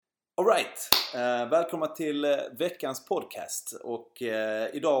All right. Välkomna till veckans podcast. Och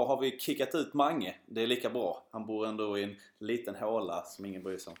idag har vi kickat ut Mange. Det är lika bra. Han bor ändå i en liten håla som ingen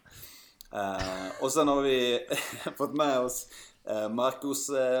bryr sig om. Och sen har vi fått med oss Marcus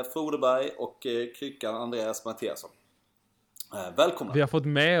Frodeberg och kryckan Andreas Mattiasson. Välkomna. Vi har fått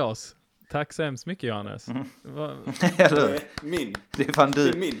med oss. Tack så hemskt mycket, Johannes. Det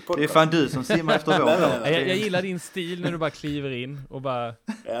är fan du som simmar efter vår. Jag gillar din stil när du bara kliver in och bara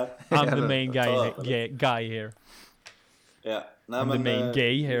I'm the main guy here. Ja. I'm the main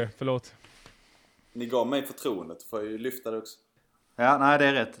gay here, förlåt. Ni gav mig förtroendet, får jag ju lyfta det också. Ja, nej, det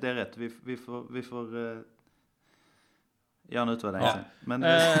är rätt. Vi får göra en utvärdering sen. Men,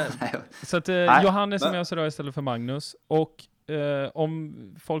 så att Johannes är med oss idag istället för Magnus. Och om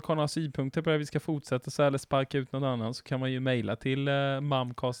folk har några synpunkter på det vi ska fortsätta så eller sparka ut någon annan, så kan man ju mejla till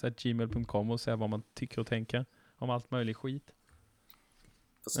mamcast@gmail.com och säga vad man tycker och tänker om allt möjligt skit.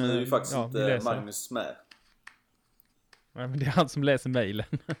 Fast nu är ju faktiskt inte Magnus med. Ja, men det är han som läser mejlen.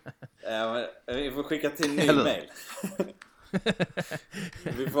 Ja, men vi får skicka till en ny mejl.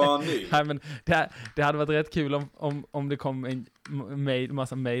 Vi får ha en ny. Nej, men det hade varit rätt kul om det kom en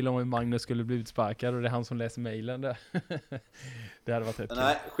massa mejl om hur Magnus skulle bli utsparkad och det är han som läser mejlen där. Det hade varit rätt kul.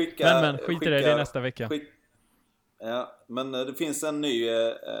 Men skit i det är nästa vecka. Ja, men det finns en ny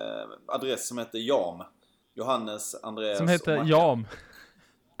adress som heter Jam. Johannes, Andreas som heter Jam.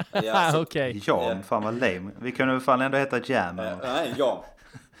 Ja, okej. Jam, fan vad lame. Vi kunde väl fan ändå heta Jam. Nej, Jam.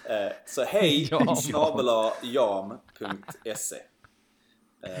 Så hej @jam.se.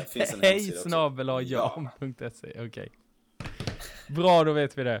 Hej @jam.se. Okej. Bra, då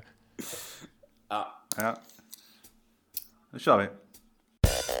vet vi det. Ja. Nu kör vi.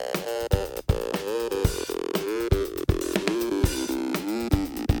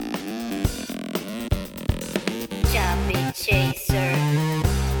 Chubby Chaser.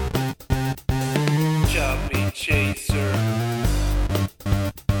 Chubby Chaser.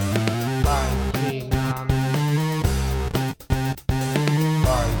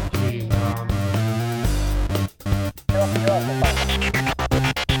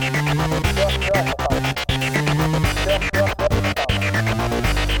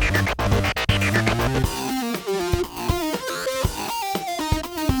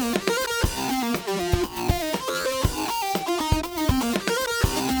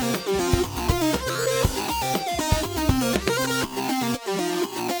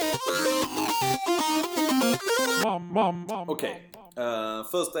 Okej.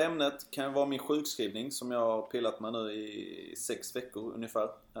 Första ämnet kan vara min sjukskrivning som jag har pillat med nu i 6 veckor ungefär.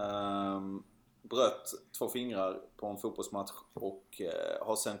 Bröt 2 fingrar på en fotbollsmatch och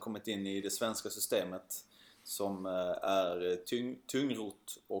har sen kommit in i det svenska systemet som är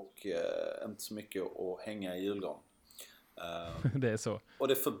tungrot och inte så mycket att hänga i julgran. Det är så. Och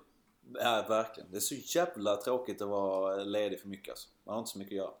det ja, verkligen. Det är så jävla tråkigt att vara ledig för mycket alltså. Man har inte så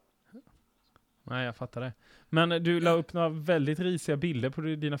mycket att göra. Nej, jag fattar det. Men du la upp några väldigt risiga bilder på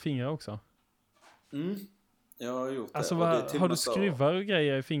dina fingrar också. Jag har gjort det. Alltså, har du skruvar och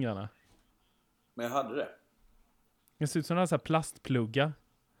grejer i fingrarna? Men jag hade det. Det ser ut som så här plastpluggar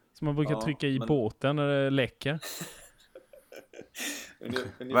som man brukar trycka i båten när det läcker.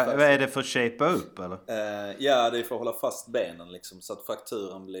 Vad är det för shape upp eller? Ja, det är för att hålla fast benen liksom, så att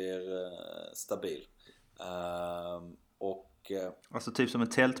frakturen blir stabil. Alltså typ som en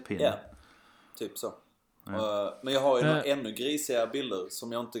tältpinne. Ja, typ så. Men jag har ju några ännu grisiga bilder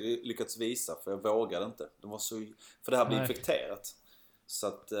som jag inte lyckats visa för jag vågade inte. För det här blir infekterat. Så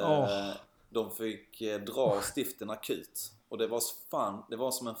att de fick dra stiften akut. Och det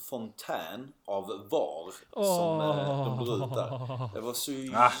var som en fontän av var som de bröt där. Det var så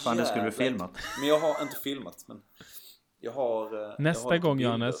fan, det skulle bli filmat. Men jag har inte filmat, men jag har nästa gång,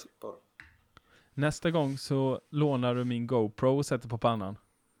 Johannes. Nästa gång så lånar du min GoPro och sätter på pannan.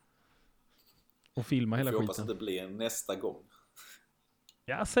 Och filma hela skiten. Jag hoppas att det blir nästa gång.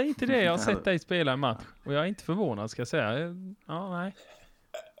 Ja, säg inte det. Jag har sett dig spela en match. Och jag är inte förvånad, ska jag säga. Nej.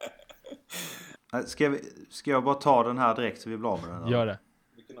 Ska jag bara ta den här direkt så vi blir av med den? Gör det.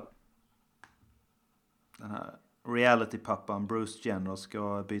 Den här reality-pappan Bruce Jenner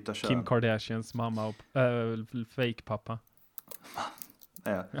ska byta kön. Kim Kardashians mamma och fake-pappa.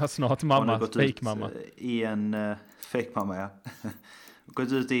 Ja, snart mamma. Fake-mamma. I en fake-mamma, ja.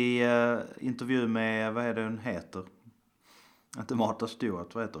 Gått ut i intervju med, vad är det hon heter? Inte Martha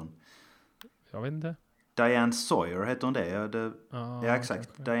Stewart, vad heter hon? Jag vet inte. Diane Sawyer, heter hon det? Ja, exakt.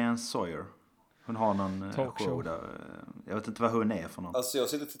 Kanske. Diane Sawyer. Hon har någon show där. Jag vet inte vad hon är för någon. Alltså jag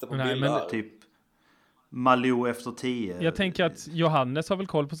sitter och tittar på bilder här. Typ Malou efter 10. Jag tänker att Johannes har väl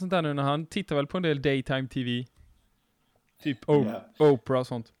koll på sånt där nu när han tittar väl på en del daytime TV. Typ Oprah och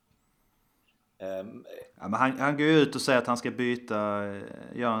sånt. Ja, men han går ju ut och säger att han ska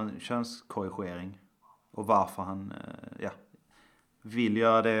göra en könskorrigering. Och varför han vill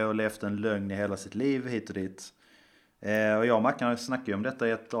göra det och levt en lögn i hela sitt liv hit och dit. Och jag och Mackan snackade ju om detta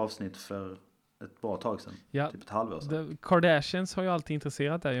i ett avsnitt för ett bra tag sedan. Ja, typ ett halvår sedan. Kardashians har ju alltid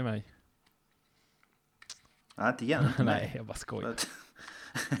intresserat dig och mig. Nej, inte igen. Nej, jag bara skojar.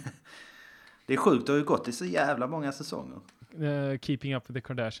 Det är sjukt, det har ju gått i så jävla många säsonger. Keeping Up with the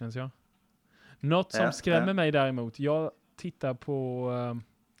Kardashians, ja. Något som skrämmer mig däremot, jag tittar på...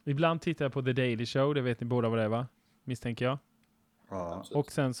 ibland tittar jag på The Daily Show, det vet ni båda vad det är, va? Misstänker jag. Ja.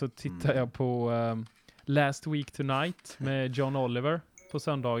 Och sen så tittar jag på Last Week Tonight med John Oliver på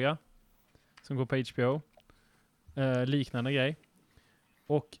söndagar. Som går på HBO. Liknande grej.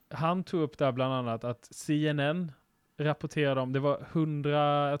 Och han tog upp där bland annat att CNN rapporterade om, det var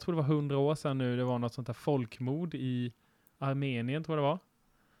 100 år sedan nu, det var något sånt där folkmord i Armenien, tror jag det var.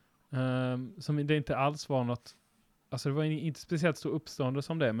 Som det inte alls var något, alltså det var inte speciellt stor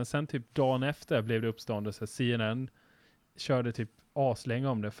uppståndelse om det, men sen typ dagen efter blev det uppståndelse. CNN körde typ aslänge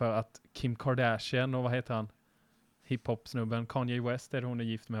om det för att Kim Kardashian och vad heter han? Hiphop-snubben Kanye West är det hon är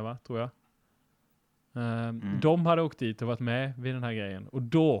gift med, va? Tror jag. De hade åkt dit och varit med vid den här grejen. Och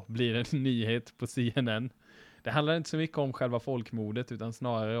då blir det en nyhet på CNN. Det handlar inte så mycket om själva folkmordet utan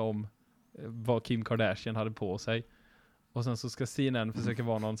snarare om vad Kim Kardashian hade på sig. Och sen så ska CNN försöka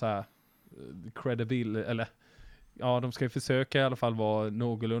vara någon så här credible, eller ja, de ska ju försöka i alla fall vara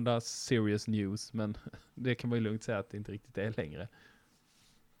någorlunda serious news, men det kan man ju lugnt säga att det inte riktigt är längre.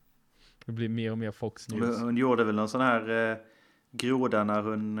 Det blir mer och mer Fox News. Hon gjorde väl någon sån här groda när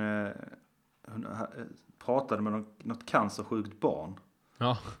hon pratade med något cancersjukt barn.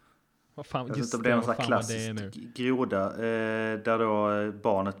 Ja. Vad fan, jag just det blev det, någon sån här klassisk groda där då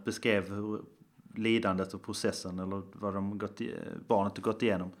barnet beskrev hur lidandet och processen eller vad barnet har gått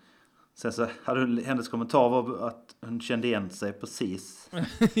igenom. Sen så hade hennes kommentar var att hon kände igen sig precis.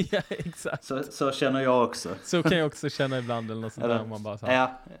 Ja, exakt. Så känner jag också. Så kan jag också känna ibland eller något sånt där. Man bara så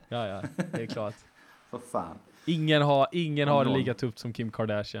här, ja, det är klart. Vad fan. Ingen har det lika tufft som Kim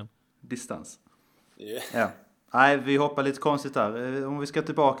Kardashian. Distans. Yeah. Ja. Nej, vi hoppar lite konstigt där. Om vi ska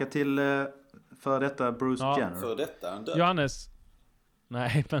tillbaka till för detta Bruce Jenner. För detta han död. Johannes.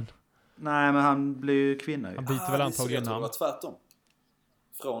 Nej, men han blir ju kvinna. Han byter väl antagligen namn. Det var tvärtom.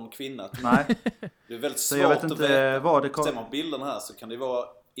 Från kvinna till... Nej. Det är väldigt svårt jag vet inte att veta. vad det Ser man bilden här så kan det vara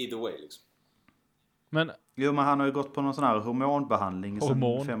either way liksom. Men han har ju gått på någon sån här hormonbehandling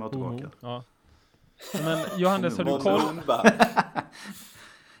sedan 5 år tillbaka. Ja. Men Johannes, har du koll?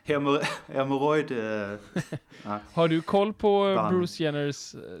 Hemorrojd. Har du koll på Bruce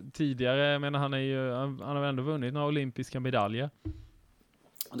Jenners tidigare? Jag menar, han har ändå vunnit några olympiska medaljer.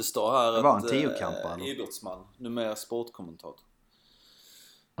 Det står här det var att en tiokampare. Idrottsman, numera sportkommentator.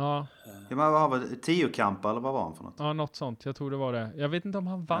 Ja. Men vad var det? Tiokamp eller vad var han för något? Ja, något sånt. Jag tror det var det. Jag vet inte om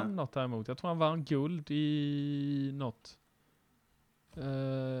han vann något däremot. Jag tror han vann guld i något.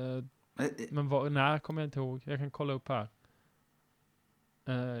 Men när kommer jag inte ihåg. Jag kan kolla upp här.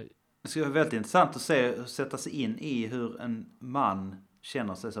 Det ska vara väldigt intressant att sätta sig in i hur en man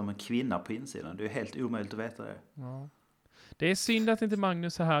känner sig som en kvinna på insidan. Det är helt omöjligt att veta det. Ja. Det är synd att inte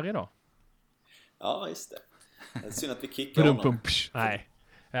Magnus är här idag. Ja, just det. Det är synd att vi kickar honom. Nej.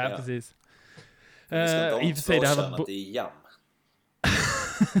 Ja, precis. I och för sig det här var i jam.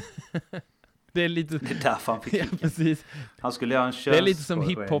 Det är lite... Det är därför han fick kicka. Ja, precis. Han skulle göra en det är lite som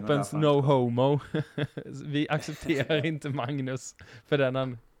hiphopens no homo. Vi accepterar inte Magnus för den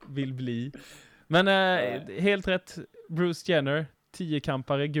han vill bli. Men helt rätt. Bruce Jenner,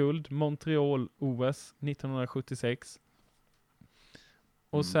 10-kampare guld, Montreal OS 1976.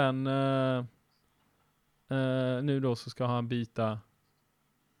 Och sen nu då så ska han byta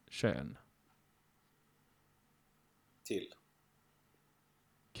kön. Till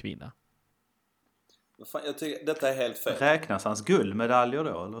kvinna. Fan, jag tycker detta är helt fel. Räknas hans guldmedaljer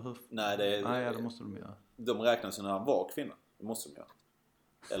då, eller hur? Nej, det måste de göra. De räknas ju när han var kvinna. Det måste de göra.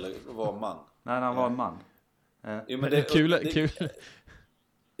 Eller var man. Nej, när han var en man. Jo, men det är kul.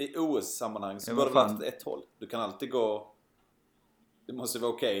 I OS-sammanhang så bör det vara åt ett håll. Du kan alltid gå... Det måste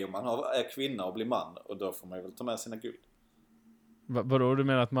vara okej om man är kvinna och blir man. Och då får man väl ta med sina guld. Vadå? Du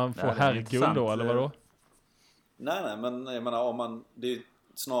menar att man får herrguld då, eller vadå? Nej, men jag menar det är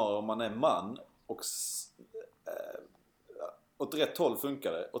snarare om man är man och åt rätt håll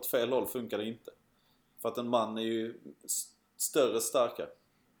funkar det, åt fel håll funkar det inte. För att en man är ju större, starkare.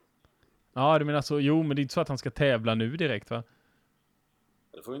 Ja, du menar så. Jo, men det är inte så att han ska tävla nu direkt, va?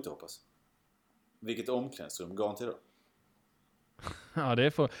 Det får vi inte hoppas. Vilket omklädningsrum går han till då? Ja,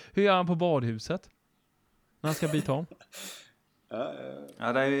 det får... Hur gör han på badhuset? När han ska byta om?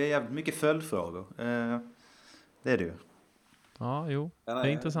 Ja, det är ju jävligt mycket följdfrågor. Det är det ju. Ja, jo. Det är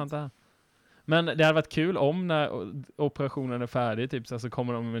intressant det här. Men det hade varit kul om när operationen är färdig typ så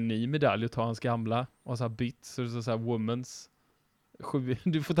kommer de med en ny medalj och tar hans gamla och så har bytt så det är så här women's 7.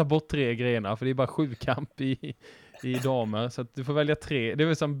 Du får ta bort 3 grenar för det är bara 7 kamp i damer så att du får välja 3. Det är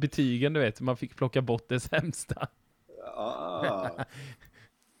väl som betygen du vet, man fick plocka bort det sämsta.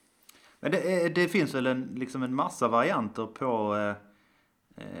 Men det finns väl en massa varianter på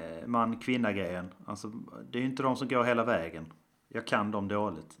man-kvinna-grejen. Alltså, det är ju inte de som går hela vägen. Jag kan dem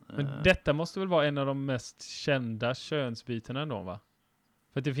dåligt. Men detta måste väl vara en av de mest kända könsbytena ändå, va?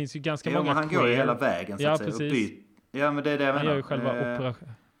 För det finns ju ganska många men han går ju hela vägen så att säga. Precis. Ja, men det är det jag menar. Han gör ju själva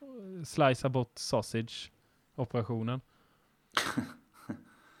slicea bort sausage-operationen.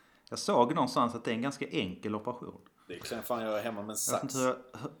 Jag såg någonstans att det är en ganska enkel operation. Det kan fan göra hemma med en sax.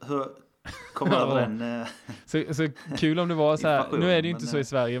 Hur kommer över den... Så kul om det var så här. Nu är det ju inte så i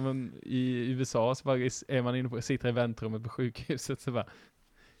Sverige, men i USA så bara är man inne på, sitter i väntrummet på sjukhuset så bara,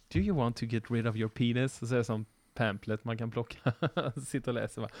 do you want to get rid of your penis? Och så är det som pamphlet man kan plocka sitta och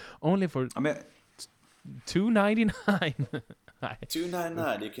läsa. Only for $2.99.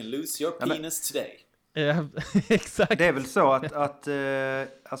 $2.99, you can lose your penis today. Ja, exakt. Det är väl så att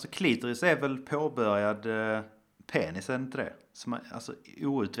alltså klitoris är väl påbörjad penis, är det inte det? Som, alltså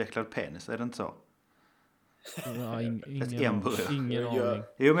outvecklad penis, är det inte så? Ja, ingen aning.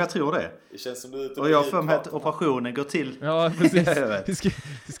 Jo, men jag tror det. Det känns som du och jag får med att operationen går till... Ja, precis.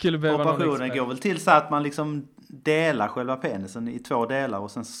 Det skulle behöva operationen går väl till så att man liksom delar själva penisen i 2 delar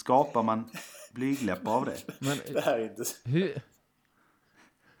och sen skapar man blygläppar av det. Men det här är inte... Hur?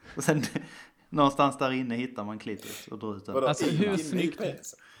 Och sen någonstans där inne hittar man klitoris och drar ut den. Alltså hur snyggt...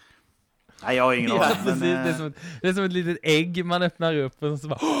 Nej, jag har ingen aning. Men, det är som ett litet ägg man öppnar upp och så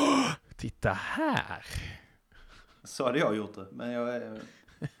bara... Titta här! Så hade jag gjort det. Men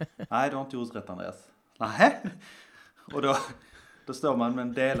nej, du har inte gjort rätt, Andreas. Nej. Och då står man med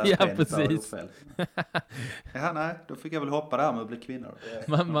en delad penis. Precis. Ja, nej. Då fick jag väl hoppa där med att bli kvinna.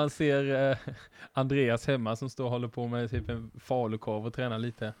 Man ser Andreas hemma som står och håller på med typ en falukorv och tränar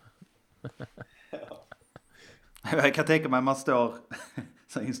lite. Jag kan tänka mig man står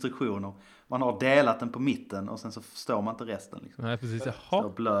så instruktioner. Man har delat den på mitten och sen så förstår man inte resten. Liksom. Nej, precis. Så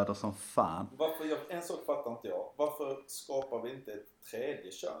blöder som fan. En sak fattar inte jag. Varför skapar vi inte ett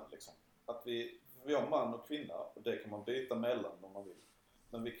tredje kön? Liksom? Att vi har man och kvinna och det kan man byta mellan om man vill.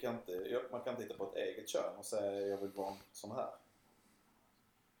 Men man kan inte hitta på ett eget kön och säga jag vill vara sån här.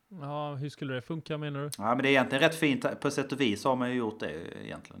 Ja, hur skulle det funka menar du? Ja, men det är egentligen rätt fint. På sätt och vis har man ju gjort det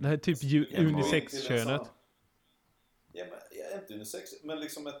egentligen. Det här är typ unisex-könet. Ja, men inte unisex, men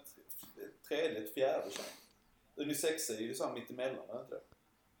liksom ett tredje, ett fjärde kön. Unisex är ju så här mitt emellan, är inte det?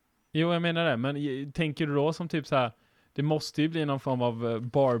 Jo, jag menar det. Men tänker du då som typ så här, det måste ju bli någon form av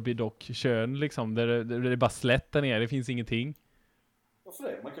Barbie-dock-kön liksom, där det är bara slätt där nere, det finns ingenting. Varför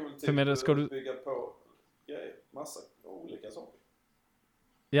det? Man kan väl typ bygga på grejer, massa olika saker.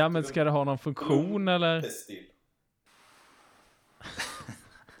 Ja, men ska det ha någon funktion eller?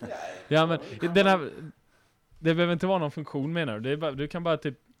 Ja, men det behöver inte vara någon funktion menar du? Du kan bara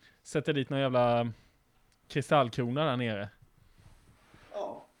typ sätta dit någon jävla kristallkrona där nere.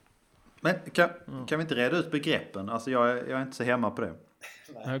 Ja. Men kan vi inte reda ut begreppen? Alltså jag är inte så hemma på det.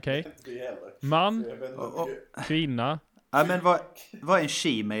 Okej. Man, kvinna. Ja, men vad är en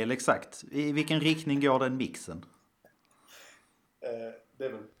she-mail exakt? I vilken riktning går den mixen?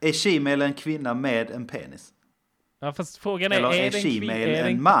 Är she-mail en kvinna med en penis? Ja, fast frågan är, eller är she-mail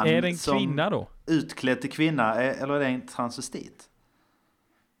en man är det en kvinna då? Utklädd till kvinna, eller är det en transvestit?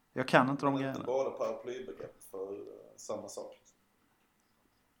 Jag kan inte de grejerna. Det är inte bara paraplybegrepp för samma sak.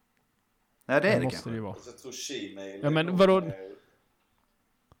 Nej, det är det måste kanske. Det vara. Jag tror she-mail. Ja, men vadå?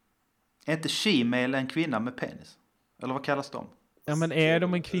 Är inte she-mail en kvinna med penis? Eller vad kallas de? Ja, men är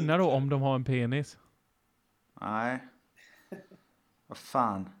de en kvinna då om de har en penis? Nej. Vad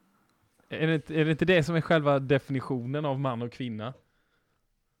fan? Är det inte det som är själva definitionen av man och kvinna?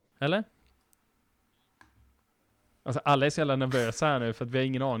 Eller? Alltså alla är så jävla nervösa här nu för att vi har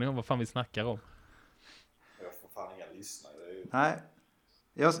ingen aning om vad fan vi snackar om. Jag får fan inga lyssnare. Nej.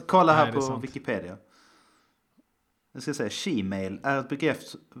 Jag kollar här på Wikipedia. Jag ska säga, she-mail är ett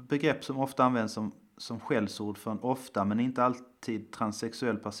begrepp som ofta används som skällsord för en ofta men inte alltid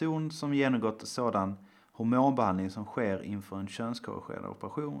transsexuell person som genomgått sådan hormonbehandling som sker inför en könskorrigerande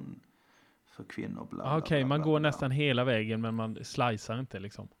operation för kvinnor. Okej, man går nästan hela vägen men man slicear inte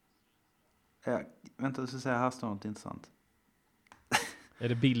liksom. Ja, vänta, jag ska säga, här står något intressant. Är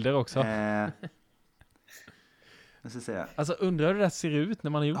det bilder också? Jag ska säga. Alltså undrar hur det där ser ut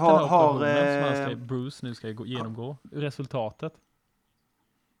när man har gjort den här operationen som Bruce nu ska genomgå. Resultatet.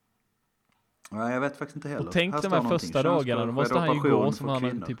 Ja, jag vet faktiskt inte heller. Och tänk de här första dagarna, då måste han ju gå som han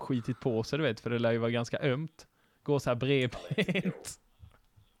har typ skitit på sig, du vet. För det lär ju vara ganska ömt. Gå så här bredbent.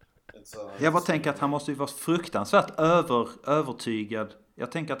 Jag bara tänker att han måste ju vara fruktansvärt övertygad.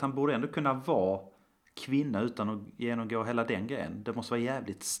 Jag tänker att han borde ändå kunna vara kvinna utan att genomgå hela den grejen. Det måste vara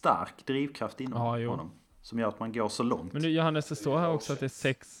jävligt stark drivkraft inom honom. Som gör att man går så långt. Men nu, Johannes, det står här också att det är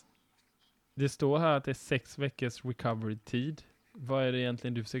 6... Det står här att det är 6 veckors recovery-tid. Vad är det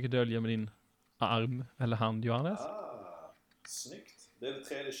egentligen du försöker dölja med din arm eller hand, Johannes? Snyggt. Det är det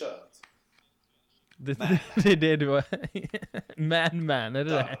tredje könet. Det är det du har... Man, är det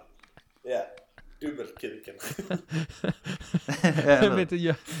det? Ja, dubbelkuken. Vet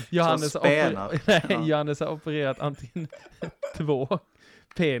du, Johannes har opererat antingen 2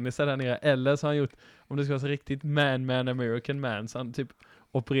 penisar där nere, eller så har han gjort, om det ska vara så riktigt man, American man, så han typ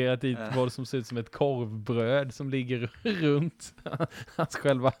opererat dit vad som ser ut som ett korvbröd som ligger runt hans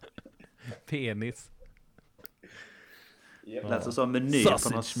själva penis. Det lät som meny på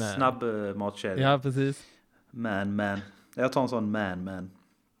någon snabb matkedja. Ja, precis. Man. Jag tar en sån man.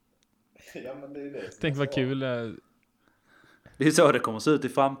 Ja, men det är det. Tänk vad kul. Det är ju så det kommer se ut i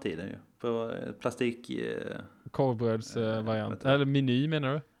framtiden ju. På plastik... korvbrödsvariant. Eller meny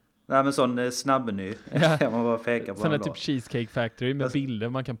menar du? Nej, men sån snabbmeny. Man bara peka på. Sån är typ Cheesecake Factory med bilder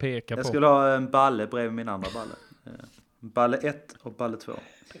man kan peka på. Jag skulle ha en balle bredvid min andra balle. Balle 1 och balle 2.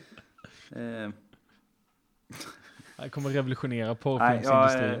 Jag kommer revolutionera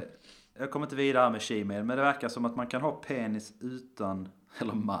porrfilmsindustrin. Jag kommer inte vidare med Gmail, men det verkar som att man kan ha penis utan,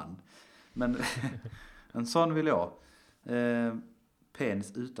 eller man. Men en sån vill jag.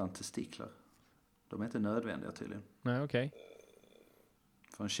 Penis utan testiklar. De är inte nödvändiga tydligen. Nej, okej.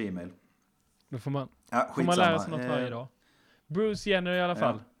 Från Gmail. Då får man skitsamma. lära sig något varje dag. Bruce Jenner i alla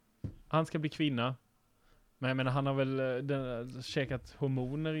fall. Han ska bli kvinna. Men jag menar, han har väl käkat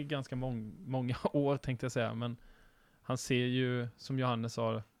hormoner i ganska många år, tänkte jag säga. Men han ser ju, som Johannes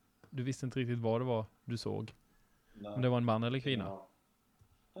sa, du visste inte riktigt vad det var du såg. Nej. Om det var en man eller kvinna. Ja.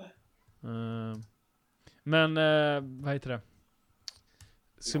 Men vad heter det?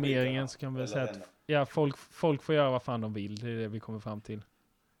 Summeringen så kan vi säga att folk får göra vad fan de vill. Det är det vi kommer fram till.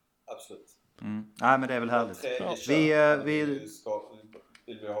 Absolut. Nej, men det är väl härligt. Vi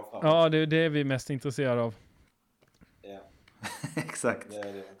ha fram. Ja, det är det vi är mest intresserade av. Ja. Exakt.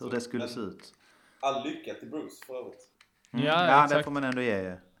 Hur det skulle se ut. All lycka till Bruce för övrigt. Ja, det får man ändå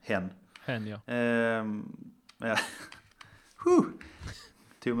ge hen, ja. Ja.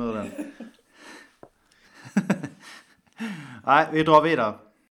 Tog med den. Nej, vi drar vidare.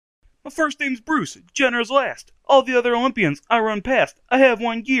 My first name's Bruce, Jenner's last. All the other Olympians I run past. I have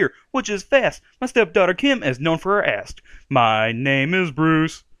one gear, which is fast. My stepdaughter Kim is known for her ass. My name is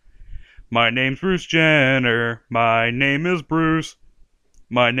Bruce. My name's Bruce Jenner. My name is Bruce.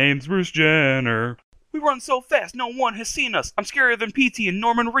 My name's Bruce Jenner. We run so fast, no one has seen us. I'm scarier than PT and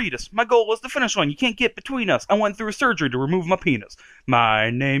Norman Reedus. My goal is the finish line, you can't get between us. I went through a surgery to remove my penis. My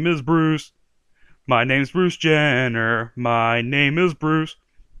name is Bruce. My name's Bruce Jenner. My name is Bruce.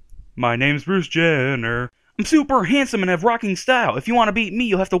 My name's Bruce Jenner. I'm super handsome and have rocking style. If you want to beat me,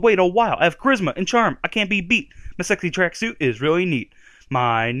 you'll have to wait a while. I have charisma and charm. I can't be beat. My sexy tracksuit is really neat.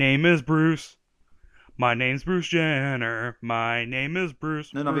 My name is Bruce. My name's Bruce Jenner. My name is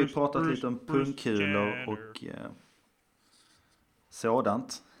Bruce. Nu när vi pratat lite om pungkulor och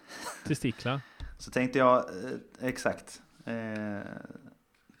sådant. Testiklar. Så tänkte jag exakt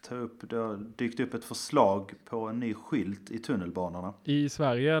ta upp, det har dykt upp ett förslag på en ny skylt i tunnelbanorna. I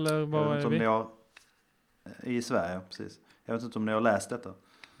Sverige eller var är vi? I Sverige, precis. Jag vet inte om ni har läst detta.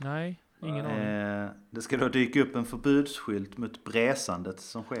 Nej, ingen aning. Det ska då dyka upp en förbudsskylt mot bräsandet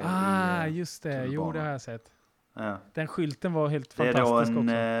som sker i just det. Jo, det har jag sett. Ja. Den skylten var helt fantastisk också.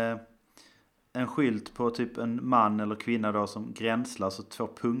 Det är då en skylt på typ en man eller kvinna då som gränslar så 2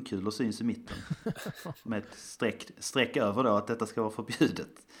 pungkulor syns i mitten. Med ett streck över då att detta ska vara förbjudet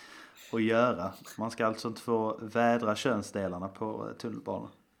att göra. Man ska alltså inte få vädra könsdelarna på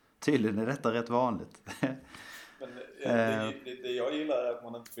tunnelbanan. Tydligen är detta rätt vanligt. Men det jag gillar är att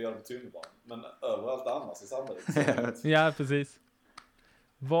man inte får göra på tunnelbanan. Men överallt annars i samhället. Ja, precis.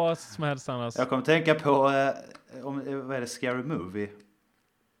 Vad som helst annars. Jag kommer tänka på vad är det? Scary Movie.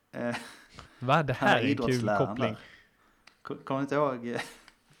 Va? Det här är en kul koppling. Kommer inte ihåg?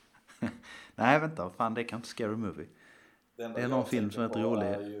 Nej, vänta. Fan, det är kanske Scary Movie. Det är någon film som är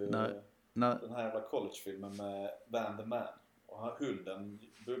rolig. Den här jävla collegefilmen med Van the Man. Och hunden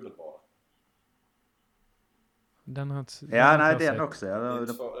bubbelbara. Den har den också. Ja.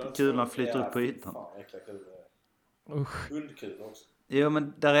 Kulan flyter upp på ytan. Fan, jäkla kul. Hundkul också. Jo,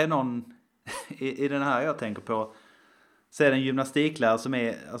 men där är någon i den här jag tänker på. Så är det en gymnastiklärare som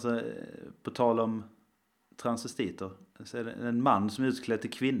är, alltså på tal om transvestiter, så är det en man som är utklädd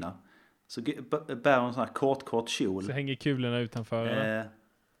till kvinna. Så bär hon sån här kort kjol. Så hänger kulorna utanför.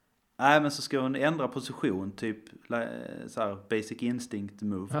 Nej, men så ska hon ändra position, typ så här basic instinct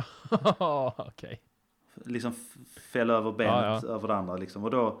move. Okej. Liksom fälla över benet över det andra liksom.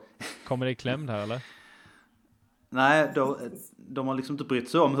 Och då... Kommer det i kläm här eller? Nej, de har liksom inte brytt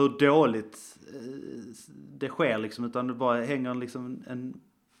sig om hur dåligt det sker liksom, utan det bara hänger liksom en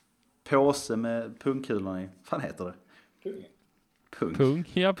påse med pungkulorna i. Vad fan heter det? Pung,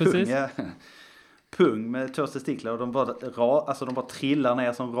 ja precis. Pung, ja. Pung med 2 testiklar och de bara trillar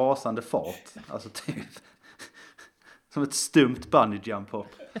ner som rasande fart. Alltså typ som ett stumt bungee jump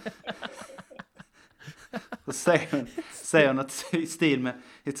hopp. Så säger hon något i stil med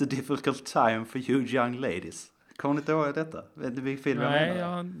 "It's a difficult time for you young ladies". Kommer ni inte ihåg detta? Vet ni vilken film jag menar? Nej, jag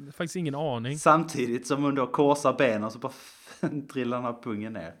har faktiskt ingen aning. Samtidigt som hon då korsar benen så bara trillar den här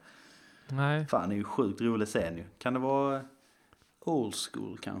pungen ner. Nej. Fan, det är ju sjukt rolig scen ju. Kan det vara old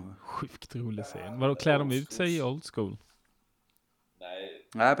school kanske? Sjukt rolig scen. Vadå, klär de ut sig i old school? Nej,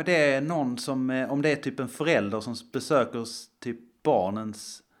 Nej, men det är någon som, om det är typ en förälder som besöker typ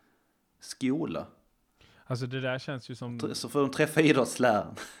barnens skola. Alltså det där känns ju som... Så får de träffa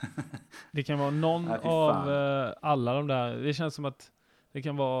idrottsläraren. Det kan vara någon av alla de där. Det känns som att det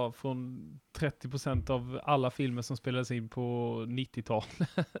kan vara från 30% av alla filmer som spelades in på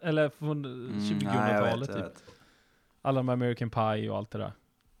 90-talet. Eller från 2000-talet typ. Alla de American Pie och allt det där.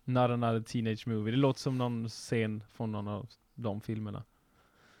 Not Another Teenage Movie. Det låter som någon scen från någon av de filmerna.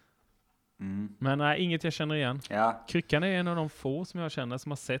 Men nej, inget jag känner igen. Ja. Kryckan är en av de få som jag känner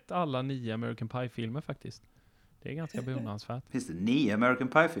som har sett alla 9 American Pie-filmer faktiskt. Det är ganska beundransvärt. Finns det 9 American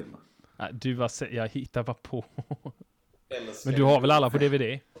Pie-filmer? Nej, jag hittar bara på. Men du har väl alla på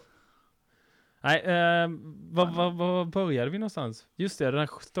DVD? Nej, vad började vi någonstans? Just det, den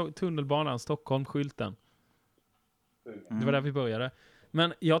här tunnelbanan, Stockholm-skylten. Det var där vi började.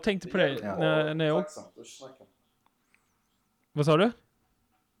 Men jag tänkte på det när jag... Vad sa du?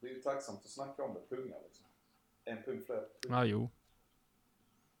 Det är ju tacksamt att snacka om det, pungar liksom. En pung fler. Ja, jo.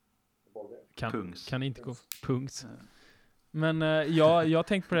 Kan inte gå punkt. Men jag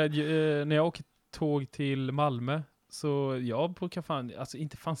tänkte på det när jag åker tåg till Malmö, så jag brukar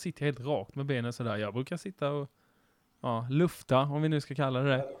inte sitta helt rakt med benen sådär. Jag brukar sitta och lufta, om vi nu ska kalla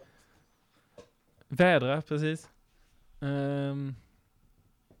det. Vädra, precis.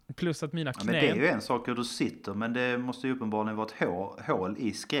 Plus att mina knän... men det är ju en sak hur du sitter, men det måste ju uppenbarligen vara ett hål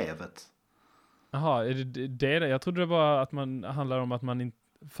i skrevet. Jaha, är det? Jag trodde det var att man handlar om att man inte...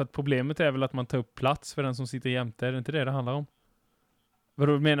 För att problemet är väl att man tar upp plats för den som sitter jämte. Är det inte det handlar om?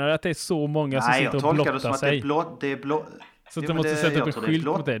 Vadå, menar du att det är så många som sitter och blottar sig? Nej, jag tolkar det som att det är så att du måste sätta upp en skylt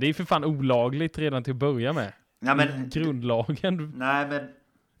mot det. Det är för fan olagligt redan till att börja med. Ja, men... Grundlagen. Nej, men...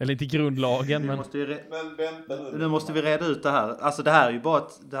 Eller inte grundlagen, men... Nu måste vi reda ut det här. Alltså det här är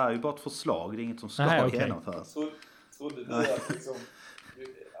ju bara ett förslag. Det är inget som ska genomföras. Trodde du att liksom...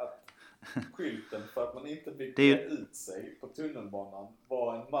 att skylten för att man inte fick klä ut sig på tunnelbanan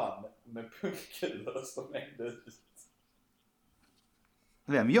var en man med pungkulor som hängde ut?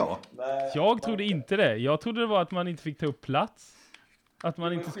 Vem, jag? Nej, jag trodde inte det. Jag trodde det var att man inte fick ta upp plats. Att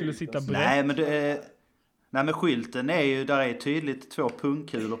man inte skulle sitta brett. Nej, men skylten är ju, där är tydligt 2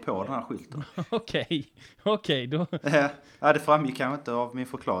 pungkulor på den här skylten. Okej, då... Ja, det framgick kanske inte av min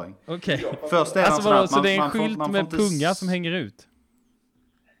förklaring. Okej. Först är alltså vadå, så det är en skylt med pungar som hänger ut?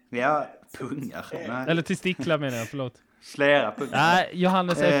 Ja, pungar. Nej. Eller testiklar menar jag, förlåt. Flera pungar. Nej,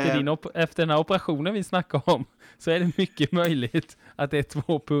 Johannes, efter den här operationen vi snackar om, så är det mycket möjligt att det är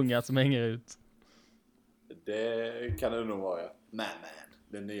 2 pungar som hänger ut. Det kan det nog vara, ja. Man,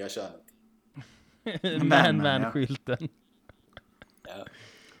 den nya könet. Man-skylten. Ja.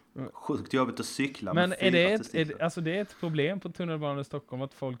 Sjukt jobbigt att cykla. Men är det ett problem på tunnelbanan i Stockholm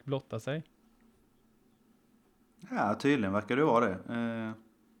att folk blottar sig? Ja, tydligen verkar det vara det.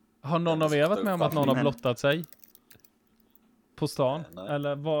 Har någon av er varit med om att någon har blottat sig? På stan? Nej.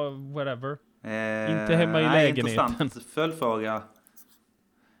 Eller whatever? Inte hemma i lägenheten. Intressant följdfråga.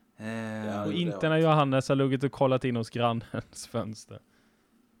 Och inte när Johannes har luggit och kollat in hos grannens fönster.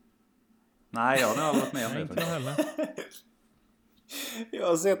 Nej, jag har aldrig varit med om det. Inte heller. Jag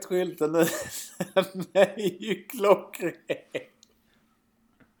har sett skylten nu. Den är ju klockren.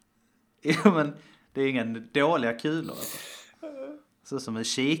 Ja, men det är ingen dåliga kulor. Alltså. Så som en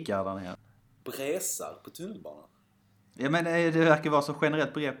kikare där nere. Bräsar på tunnelbanan. Ja, men det verkar vara så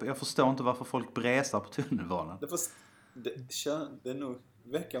generellt begrepp. Jag förstår inte varför folk bräsar på tunnelbanan. Det är nog...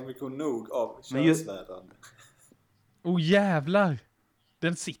 Veckan vi kom nog av könsvärdande. Jävlar!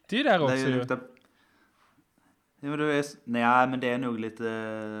 Den sitter ju där också. Det luktar... Ja, men nej, men det är nog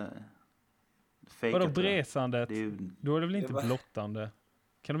lite... Vadå bräsandet? Då är det väl inte blottande?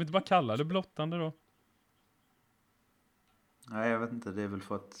 Kan de inte bara kalla det blottande då? Nej, jag vet inte. Det är väl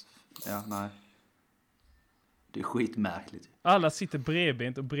för att... Ja, nej. Det är skitmärkligt. Alla sitter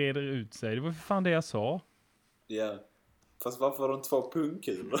bredbent och breder ut sig. Det var för fan det jag sa. Ja. Fast varför har de 2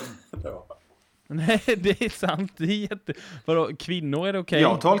 pungkulor då? Nej, det är sant. Det är Vadå, kvinnor är det okej?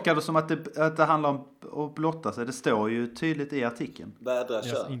 Jag tolkar det som att det handlar om att blotta sig. Det står ju tydligt i artikeln. Vädra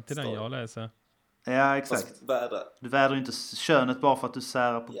kön. Yes, inte den jag läser. Ja, exakt. Fast vädra. Du vädrar inte könet bara för att du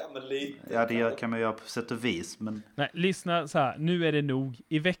särar på... Ja, men lite. Ja, det kan man göra på sätt och vis, men... Nej, lyssna så här. Nu är det nog.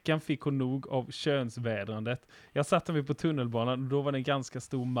 I veckan fick hon nog av könsvädrandet. Jag satte mig på tunnelbanan och då var det en ganska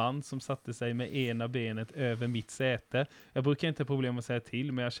stor man som satte sig med ena benet över mitt säte. Jag brukar inte ha problem att säga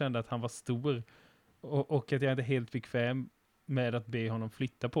till, men jag kände att han var stor och att jag inte är helt bekväm med att be honom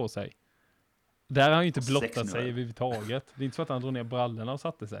flytta på sig. Där har han ju inte blottat sig överhuvudtaget. Det är inte så att han drog ner brallorna och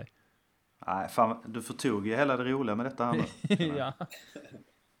satte sig. Nej, fan, du förtog ju hela det roliga med detta här. Ja.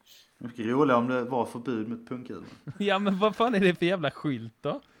 Mycket roligare om det var förbud mot pungkulor. Ja, men vad fan är det för jävla skylt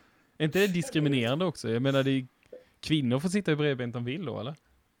då? Är inte det diskriminerande också? Jag menar, det är kvinnor får sitta i bredbent de vill då, eller?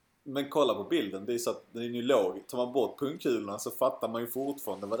 Men kolla på bilden. Det är så att det är ju lågt. Tar man bort pungkulorna så fattar man ju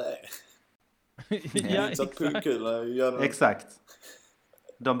fortfarande vad det är. Ja, så att pungkulorna gör något... Exakt.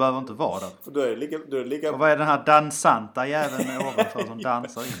 De behöver inte vara där. För då är det lika... Och vad är den här dansanta jäveln ovanför som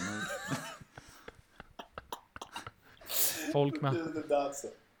dansar in? Folk med... Du dansar.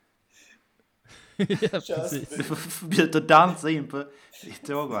 Ja, precis. Du får förbjuda att dansa in i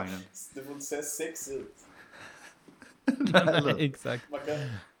tågvagnen. Det får inte se sex ut. Nej, exakt.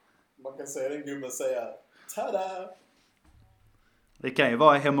 Man kan säga den gubben säga tada! Det kan ju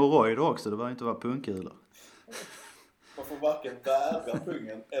vara hemorrojder också, det behöver inte vara pungkulor. Man får varken vädra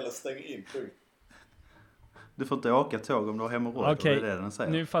pungen eller stänga in pung. Du får inte åka tåg om du har hemorrojder. Okej, det är det den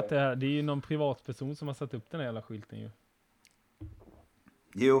säger. nu fattar jag. Det är ju någon privatperson som har satt upp den här jävla skylten ju.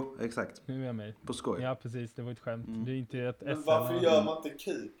 Jo, exakt. Nu är jag med. På skoj. Ja, precis. Det var ett skämt. Det är inte ett Men SL. varför gör man inte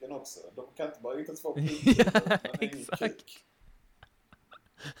kuken också? De kan inte bara hitta 2 pungkulor. Ja, exakt. Kuk.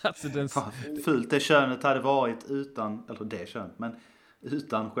 Alltså den... Fan, fult det könet hade varit utan, eller det könet, men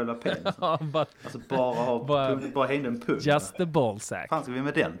utan själva penisen. Ja, Alltså bara hängde en pung. Just the ballsack. Fan ska vi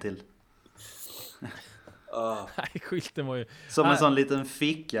med den till? Nej, skylten var ju... Som en sån liten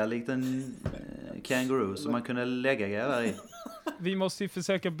ficka, liten kangaroo som man kunde lägga grejer där i. Vi måste ju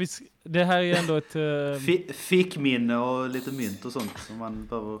försöka... Det här är ändå ett... Fickminne och lite mynt och sånt som man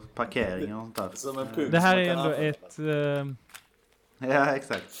behöver parkering och sånt där. Som en pung. Det här är ändå ett... Ja,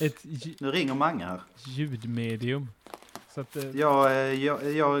 exakt. Nu ringer Mange här. Ljudmedium. Så att,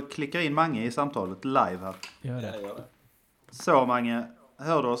 jag klickar in Mange i samtalet live här. Gör det. Så Mange,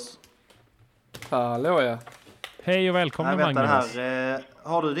 hör du oss? Hallå ja. Hej och välkommen Magnus. Här,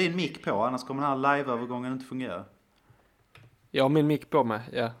 har du din mic på? Annars kommer den här live-övergången inte fungera. Jag har min mic på mig,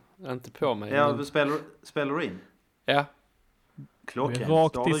 ja. Inte på mig. Ja, men... spelar du in? Ja. Klockan.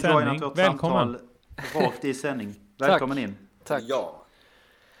 Rakt i sändning. Välkommen. Rakt i sändning. Välkommen in. Tack. Ja.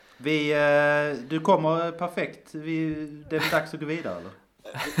 Du kommer perfekt. Det är väl dags att gå vidare, eller?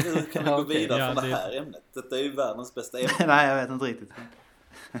 Nu kan vi gå vidare från det här ämnet. Detta är ju världens bästa ämne. Nej, jag vet inte riktigt.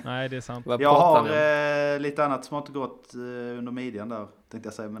 Nej, det är sant. Jag har lite annat smått och gott under midjan där, tänkte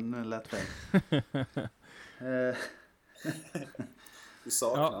jag säga, men det lät fel. Du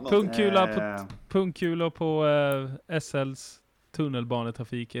saknar något. Pungkulor på SLs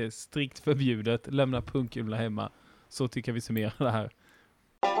tunnelbanetrafik är strikt förbjudet. Lämna pungkulorna hemma. Så tycker vi summerar det här.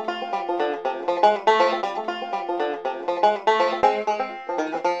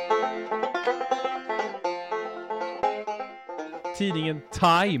 Tidningen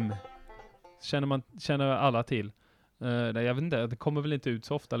Time känner alla till. Jag vet inte, det kommer väl inte ut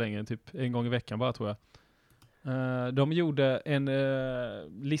så ofta längre, typ en gång i veckan bara tror jag. De gjorde en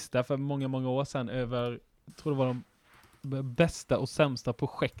lista för många år sedan över, jag tror det var de bästa och sämsta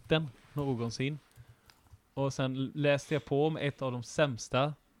projekten någonsin. Och sen läste jag på om ett av de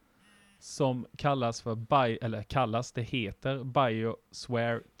sämsta som kallas för det heter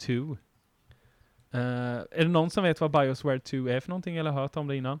Biosware 2. Är det någon som vet vad Biosware 2 är för någonting eller hört om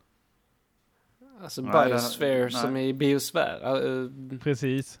det innan? Alltså Biosphere som i biosfär.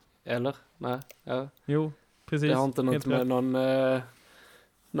 Precis. Eller? Nej. Ja. Jo, precis. Det har inte något med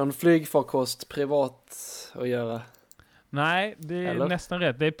någon flygfarkost privat att göra. Nej, det är nästan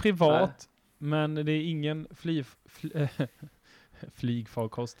rätt. Det är privat, men det är ingen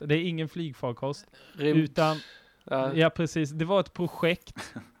flygfarkost. Det är ingen flygfarkost. Utan, ja precis, det var ett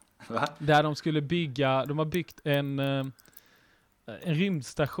projekt Va? Där de skulle bygga, de har byggt en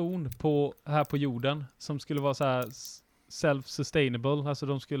rymdstation här på jorden som skulle vara så här self-sustainable. Alltså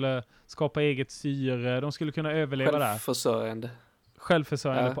de skulle skapa eget syre, de skulle kunna överleva där.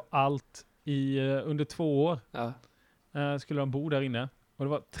 Självförsörjande på allt under 2 år. Ja. Skulle de bo där inne. Och det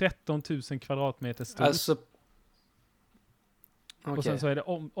var 13 000 kvadratmeter stort. Alltså, okay. Och sen så är det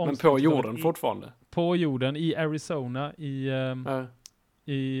men på jorden fortfarande? På jorden i Arizona.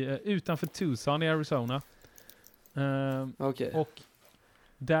 Utanför Tucson i Arizona. Okay. Och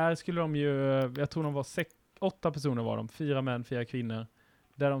där skulle de ju, jag tror de var 8 personer var de. 4 män, 4 kvinnor.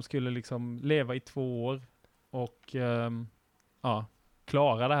 Där de skulle liksom leva i 2 år. Och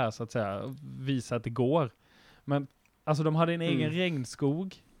klara det här så att säga. Visa att det går. Men alltså de hade en egen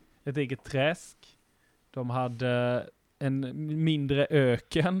regnskog. Ett eget träsk. De hade en mindre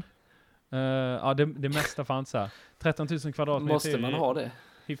öken. Det mesta fanns här. 13 000 kvadratmeter. Måste man ha det?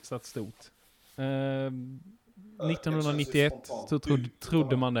 Hyfsat stort. 1991 så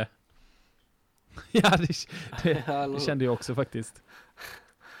trodde man det. Ja, det kände jag också faktiskt.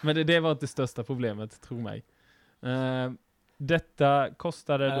 Men det var inte det största problemet, tro mig. Detta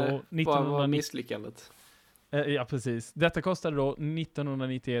kostade då 1990 misslyckandet. Ja, precis. Detta kostade då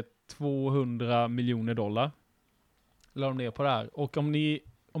 1991 $200 miljoner. La de ner på det här. Och om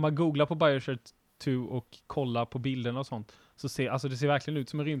man googlar på Bioshock 2 och kollar på bilderna och sånt, så det ser verkligen ut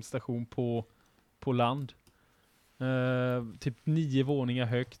som en rymdstation på land. Typ 9 våningar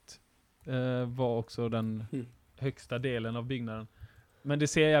högt var också den högsta delen av byggnaden. Men det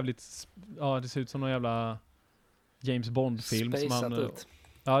ser det ser ut som någon jävla James Bond-film.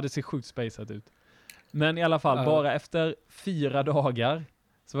 Ja, det ser sjukt spaceat ut. Men i alla fall, bara efter 4 dagar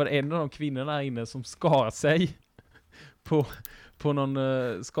så var det en av de kvinnorna här inne som skar sig på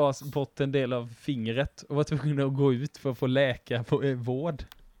någon skars bort en del av fingret och var tvungen att gå ut för att få vård.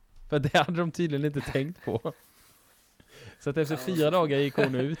 För det hade de tydligen inte tänkt på. Så att efter 4 dagar gick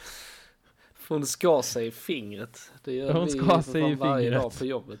hon ut. Hon skar sig i fingret. Det gör hon skar sig i varje dag på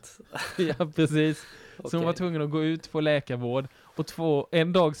jobbet. Ja, precis. Så hon var tvungen att gå ut på läkarvård. Och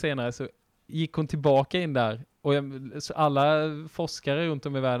en dag senare så gick hon tillbaka in där. Och så alla forskare runt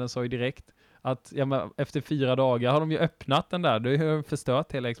om i världen sa ju direkt att efter 4 dagar har de ju öppnat den där. Då har de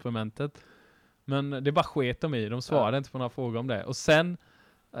förstört hela experimentet. Men det bara sket de i. De svarade inte på några frågor om det. Och sen,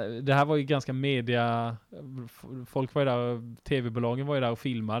 det här var ju ganska media, folk var ju där, tv-bolagen var ju där och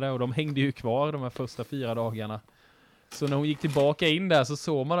filmade och de hängde ju kvar de här första 4 dagarna. Så när hon gick tillbaka in där så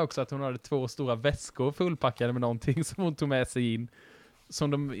såg man också att hon hade 2 stora väskor fullpackade med någonting som hon tog med sig in.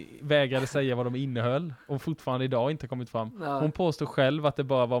 Som de vägrade säga vad de innehöll och fortfarande idag inte kommit fram. Ja. Hon påstår själv att det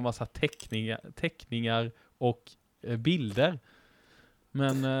bara var en massa teckningar och bilder.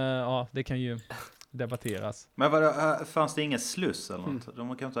 Men det kan ju debatteras. Men fanns det ingen sluss eller något?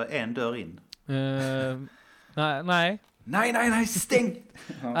 De kan inte ha en dörr in. Nej. Nej, stäng!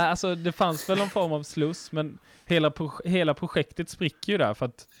 Alltså det fanns väl någon form av sluss, men hela projektet spricker ju där för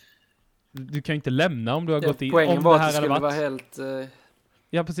att du kan ju inte lämna om du har gått in. Poängen var att det skulle vara helt...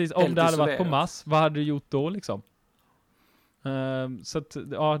 Ja, precis. Om det hade varit på Mars, vad hade du gjort då liksom? Så att,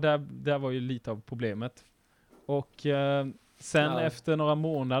 där var ju lite av problemet. Och sen efter några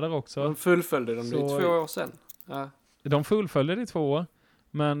månader också... De fullföljde det i 2 år sen. Ja. De fullföljde det i 2 år.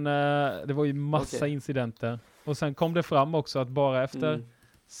 Men det var ju massa incidenter. Och sen kom det fram också att bara efter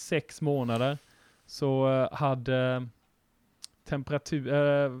 6 månader så hade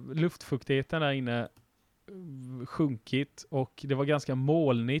luftfuktigheten där inne sjunkit och det var ganska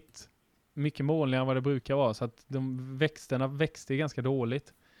molnigt. Mycket molnigare än vad det brukar vara, så att växterna växte ganska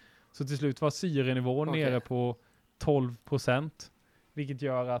dåligt. Så till slut var syrenivån nere på 12%, vilket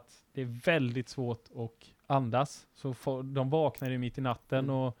gör att det är väldigt svårt att andas. Så de vaknade mitt i natten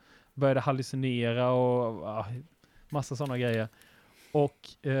och började hallucinera och massa sådana grejer. Och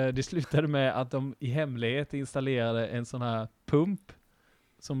det slutade med att de i hemlighet installerade en sån här pump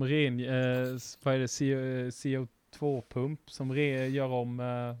som CO2-pump som gör om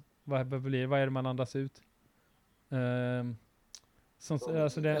vad är det man andas ut?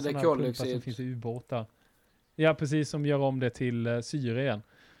 Alltså det är en sån här pump som finns i ubåtar. Ja, precis, som gör om det till syre igen.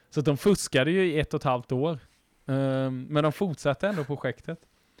 Så att de fuskade ju i 1,5 år. Men de fortsatte ändå projektet.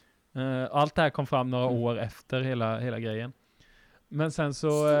 Allt det här kom fram några år efter hela grejen. Men sen så,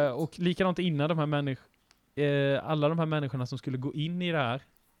 och likadant innan de här alla de här människorna som skulle gå in i det här,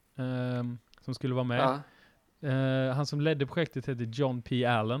 som skulle vara med. Han som ledde projektet hette John P.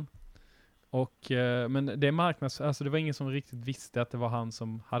 Allen. Och, men det alltså det var ingen som riktigt visste att det var han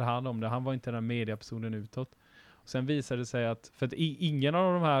som hade hand om det. Han var inte den mediapersonen utåt. Och sen visade det sig att, för att ingen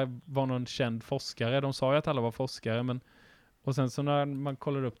av de här var någon känd forskare. De sa ju att alla var forskare, men Och sen så när man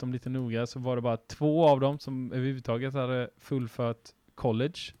kollar upp dem lite noga så var det bara 2 av dem som överhuvudtaget hade fullfört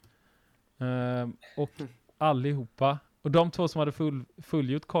college. Och allihopa. Och de 2 som hade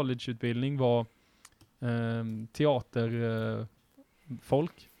fullgjort collegeutbildning var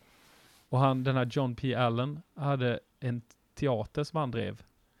teaterfolk. Och den här John P. Allen hade en teater som han drev.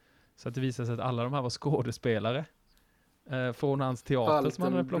 Så att det visade sig att alla de här var skådespelare. Från hans teater som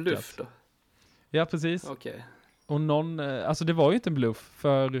han hade plockat. Bluff då? Ja, precis. Okay. Och alltså det var ju inte en bluff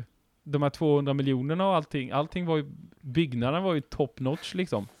för de här 200 miljonerna och allting var ju, byggnaden var ju top notch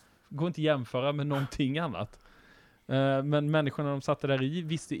liksom. Går inte att jämföra med någonting annat. Men människorna de satte där i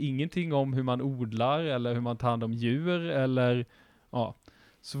visste ingenting om hur man odlar eller hur man tar hand om djur eller ja.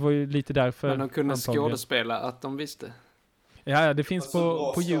 Så var ju lite därför. Men de kunde skådespela att de visste. Ja, det finns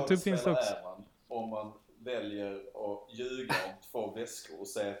på YouTube finns det också. Om man väljer att ljuga om 2 väskor och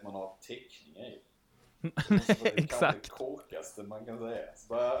säga att man har teckningar i. Exakt. Det korkaste man kan säga.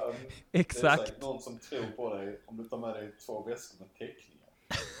 Bara, exakt. Det är säkert någon som tror på dig om du tar med dig 2 väskor med teckningar.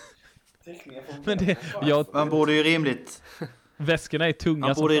 Teckningar från man borde ju rimligt. Väskorna är tunga.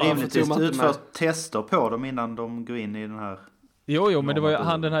 Man borde ju rimligtvis utföra tester på dem innan de går in i den här. Jo, men det var ju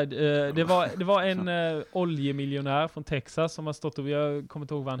han den här det var en oljemiljonär från Texas som har stått och jag kommer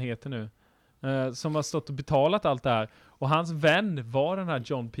inte ihåg vad han heter nu. Som har stått och betalat allt det här. Och hans vän var den här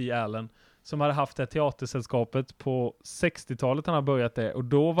John P. Allen som hade haft det teatersällskapet på 60-talet han har börjat det. Och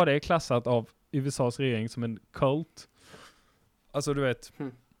då var det klassat av USAs regering som en kult. Alltså du vet.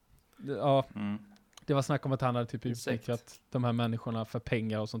 Det var snack om att han hade typ utnyttjat de här människorna för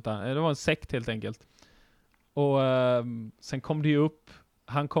pengar och sånt där. Det var en sekt helt enkelt. Och sen kom det ju upp.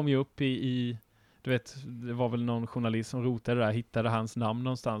 Han kom ju upp i du vet, det var väl någon journalist som rotade där, hittade hans namn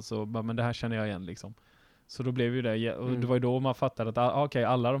någonstans och bara, men det här känner jag igen liksom. Så då blev ju det, och det var ju då man fattade att okej,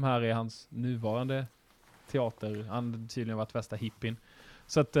 alla de här är hans nuvarande teater. Han tydligen varit värsta hippien.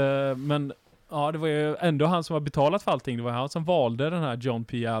 Så att, men ja, det var ju ändå han som har betalat för allting. Det var han som valde den här John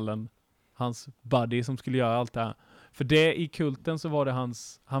P. Allen, hans buddy som skulle göra allt det här. För det i kulten så var det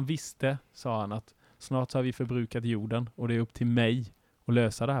han visste, sa han, att snart har vi förbrukat jorden och det är upp till mig att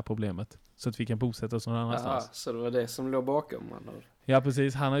lösa det här problemet. Så att vi kan bosätta oss någon annanstans. Ja, så det var det som låg bakom. Ja,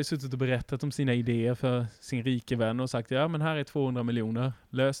 precis. Han har ju suttit och berättat om sina idéer för sin rike vän och sagt, ja men här är 200 miljoner,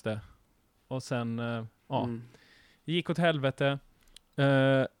 lös det. Och sen, det gick åt helvete.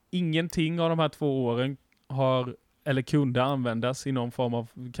 Ingenting av de här 2 åren har, eller kunde användas i någon form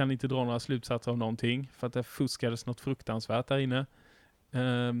av, kan inte dra några slutsatser av någonting. För att det fuskades något fruktansvärt där inne.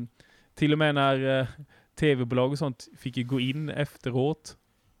 Till och med när tv-bolag och sånt fick ju gå in efteråt.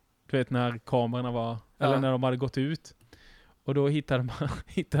 Du vet när kamerorna var, eller när de hade gått ut. Och då hittade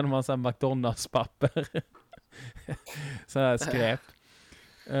man så här McDonalds-papper. Så här skräp.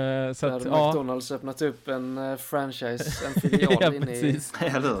 Så att, McDonalds öppnat upp en franchise, en filial inne i...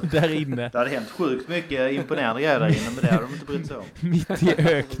 Där inne. Det hade hänt sjukt mycket imponerande grejer där inne, men det hade de inte brytt sig om.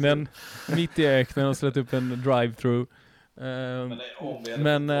 Mitt i öknen och släppt upp en drive-thru. Om vi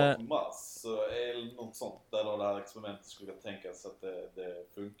hade fått Mars så är det något sånt där då det här experimentet skulle tänkas att det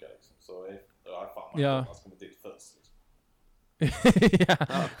funkar liksom. Så man kommer dit först liksom.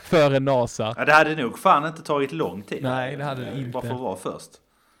 Före NASA. Ja, det hade nog fan inte tagit lång tid. Nej, det hade det inte. Bara för att vara först.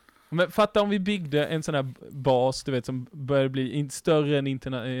 Men fatta om vi byggde en sån här bas, du vet, som började bli större än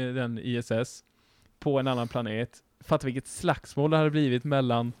den ISS på en annan planet. Fatta vilket slagsmål det hade blivit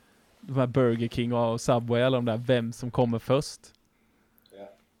mellan de här Burger King och Subway, eller de där, vem som kommer först.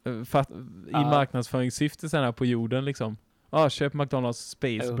 I marknadsföringssyfte sen här på jorden liksom. Köp McDonalds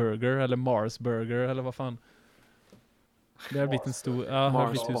Space Burger eller Mars Burger eller vad fan. Det har blivit en stor, det har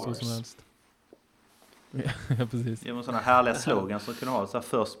blivit hur stor som helst. Ja, precis. Det var sådana härliga slogans som kunde ha så här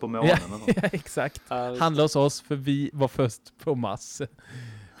först på månen. Ja, exakt. Handla hos oss för vi var först på Mars.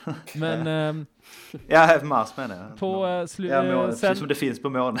 Men Mars menar jag. På sen som det finns på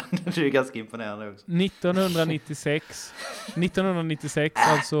månen. Det är ganska imponerande också. 1996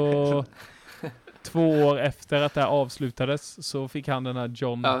 alltså 2 år efter att det här avslutades, så fick han den här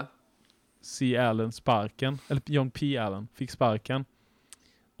John C. Allen sparken, eller John P. Allen fick sparken.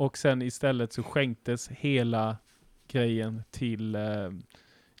 Och sen istället så skänktes hela grejen till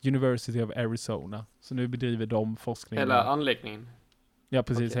University of Arizona. Så nu bedriver de forskningen. Hela anläggningen? Ja,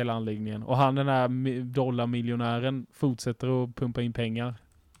 precis. Hela anläggningen. Och han, den här dollarmiljonären, fortsätter att pumpa in pengar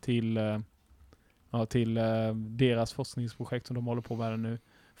till deras forskningsprojekt som de håller på med nu.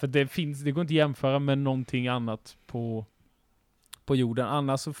 För det går inte att jämföra med någonting annat på jorden.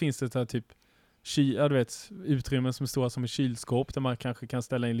 Annars så finns det typ utrymmen som är stora som ett kylskåp där man kanske kan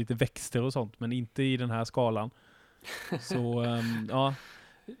ställa in lite växter och sånt, men inte i den här skalan. Så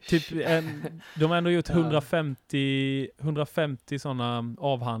typ de har ändå gjort 150 sådana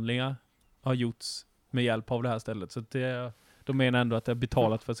avhandlingar har gjorts med hjälp av det här stället. Så att de menar ändå att det är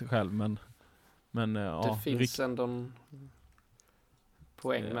betalat för sig själv. Men det finns ändå en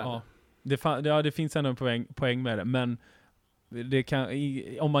poäng med det. Det finns ändå en poäng med det. Men det kan,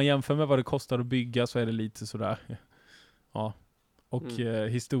 om man jämför med vad det kostar att bygga så är det lite sådär. Ja. Och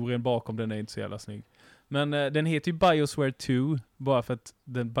historien bakom den är inte så jävla snygg. Men den heter ju BioSware 2 bara för att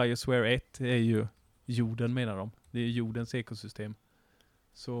den BioSware 1 är ju jorden, menar de. Det är jordens ekosystem.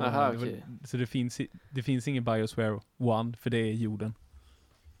 Så, så det finns ingen BioSware 1 för det är jorden.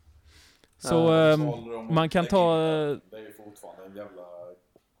 Så man kan ta... Det är ju fortfarande en jävla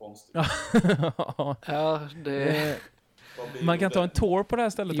konstig. Ja, det... Man kan ta en tour på det här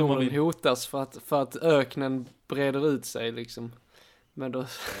stället om man vill. Jorden hotas för att öknen breder ut sig liksom. Men då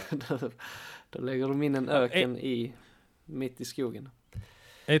lägger de in en öken mitt i skogen.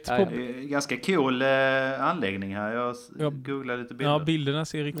 Ganska cool anläggning här. Jag googlade lite bilder. Ja, bilderna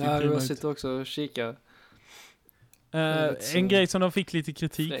ser riktigt grymma ut. Jag sitter också och kikar. En grej som de fick lite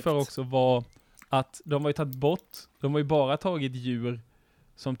kritik för också var att de har ju tagit bort, de har ju bara tagit djur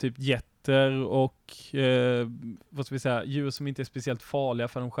som typ getter och vad ska vi säga, djur som inte är speciellt farliga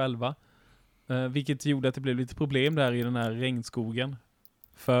för dem själva. Vilket gjorde att det blev lite problem där i den här regnskogen.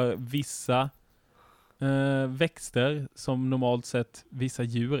 För vissa växter som normalt sett vissa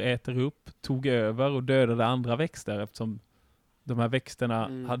djur äter upp tog över och dödade andra växter eftersom de här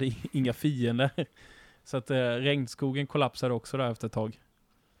växterna hade inga fiender. Så att regnskogen kollapsade också där efter ett tag.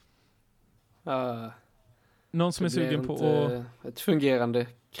 Någon som är sugen på ett fungerande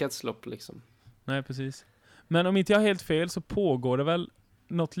kretslopp liksom. Nej, precis. Men om inte jag har helt fel så pågår det väl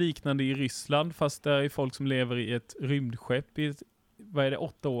något liknande i Ryssland, fast det är folk som lever i ett rymdskepp i vad är det,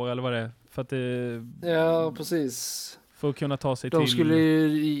 8 år eller vad det är? För att det... Ja, precis. För att kunna ta sig till... De skulle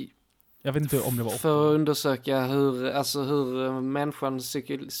ju... Jag vet inte om det var 8 år. För att undersöka hur människan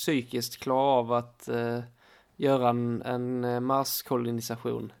psykiskt klarar av att göra en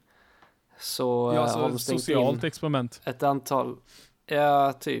Mars-kolonisation. Så ja, så har de stängt socialt in experiment. Ett antal...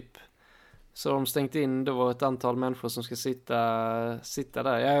 Ja, typ. Så de stängt in då ett antal människor som ska sitta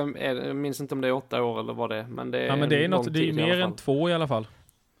där. Jag minns inte om det är 8 år eller vad det är. Men det är, men det är något, det är mer än 2 i alla fall.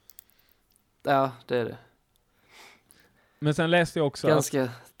 Ja, det är det. Men sen läste jag också ganska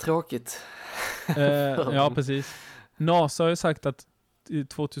tråkigt. Ja, precis. NASA har ju sagt att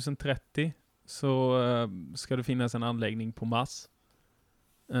 2030 så ska det finnas en anläggning på Mars.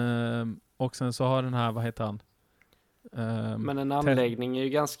 Och sen så har den här, vad heter han? Men en anläggning är ju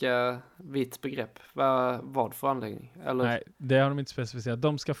ganska vitt begrepp. Vad för anläggning? Eller? Nej, det har de inte specificerat.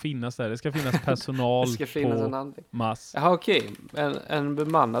 De ska finnas där. Det ska finnas personal det ska finnas på en anläggning. Mars. Jaha, okej. En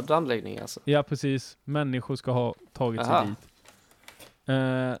bemannad anläggning alltså. Ja, precis. Människor ska ha tagit sig dit.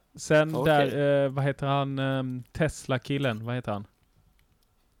 Sen där, vad heter han? Tesla-killen, vad heter han?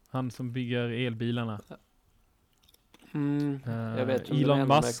 Han som bygger elbilarna. Jag vet inte Elon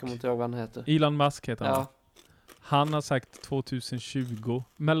Musk. Jag kommer inte ihåg vad han heter. Elon Musk heter han. Ja. Han har sagt 2020,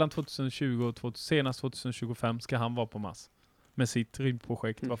 mellan 2020 och senast 2025 ska han vara på Mars. Med sitt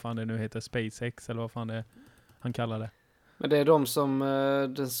rymdprojekt, vad fan det nu heter, SpaceX eller vad fan det är han kallar det. Men det är de som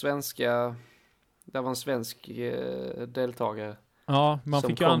den svenska, det var en svensk deltagare. Ja, man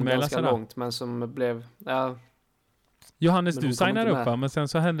fick ju anmäla sig där. Långt, men som blev, Johannes, du signade upp, men sen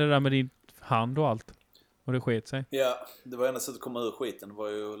så hände det där med din hand och allt. Och det sket sig. Ja, det var enda sättet att komma ur skiten. Det var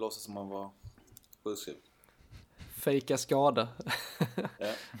ju att låtsas som man var sjukskriven. Fejka skada.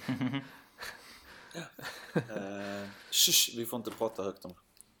 Ja. Vi får inte prata högt om det.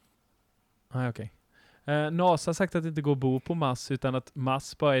 Nej, okej. NASA har sagt att det inte går att bo på Mars, utan att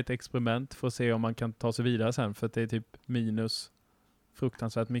Mars bara är ett experiment för att se om man kan ta sig vidare sen. För att det är typ minus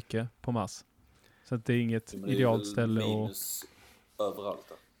fruktansvärt mycket på Mars. Så att det är inget idealt ställe. Minus överallt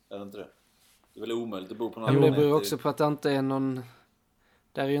där. Är det inte det? Det är väl omöjligt att bo på någon annan. Det beror också på att det inte är någon...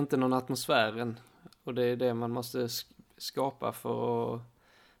 Där är ju inte någon atmosfär än. Och det är det man måste skapa för att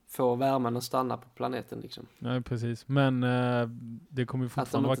få värmen att stanna på planeten liksom. Nej, precis. Men det kommer ju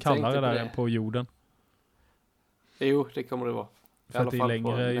fortfarande vara kallare där än på jorden. Jo, det kommer det vara. För att det är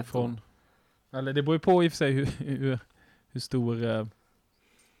längre ifrån... Eller det beror ju på i och för sig hur stor...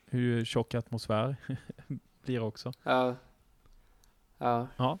 hur tjock atmosfär blir också. Ja.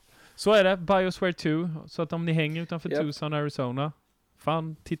 Så är det. BioSware 2. Så att om ni hänger utanför Tucson, Arizona,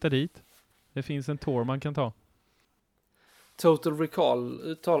 fan, titta dit. Det finns en tour man kan ta. Total Recall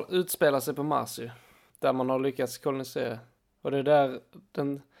utspelar sig på Mars ju, där man har lyckats kolonisera. Och det är där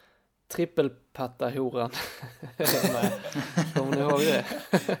den trippelpatta-horan kommer ni ihåg det?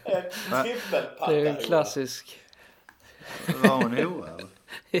 Trippelpatta-hora. Det är en klassisk... Var hon hora?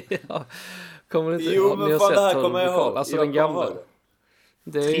 Ja, kommer inte Jo, men fan det här kommer jag ihåg. Alltså den gamla.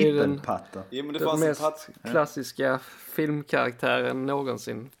 Det är ju den mest klassiska filmkaraktären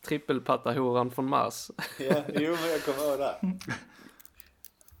någonsin. Trippelpatta-horan från Mars. Ja, jo, men jag kommer ihåg det.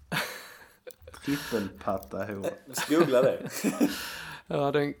 Trippelpatta-horan. Googla det.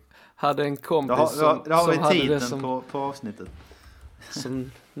 Jag hade en kompis det har som vi hade titeln det som, på avsnittet.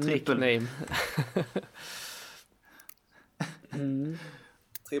 som nickname.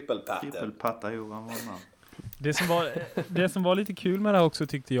 Trippelpatta-horan var man. Det som var lite kul med det här också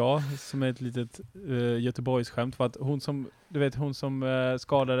tyckte jag, som är ett litet Göteborgsskämt, var att hon som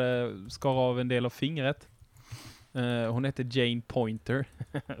skar av en del av fingret. Hon hette Jane Pointer,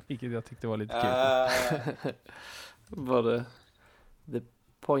 vilket jag tyckte var lite kul. Var det the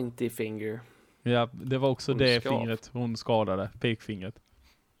pointy finger? Ja, det var också det fingret hon skadade, pekfingret.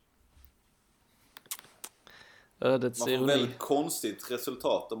 Ödets man får ironi. väldigt konstigt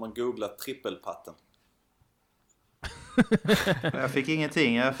resultat om man googlar trippelpatten. Jag fick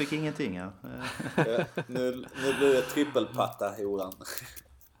ingenting. Ja, nu blir det trippelpatta-horan.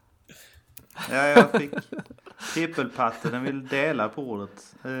 Ja, jag fick trippelpatten. Den vill dela på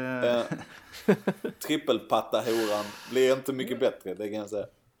ordet. Trippelpatta-horan blir inte mycket bättre, det kan jag säga.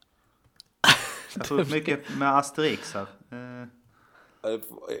 Jag tror mycket med Asterix här.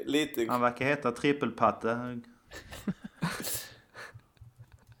 Lite. Han verkar heta Trippelpatte.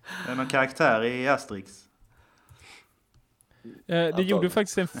 Är någon karaktär i Asterix? Det gjorde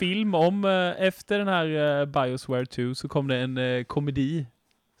faktiskt en film om, efter den här Biosware 2 så kom det en komedi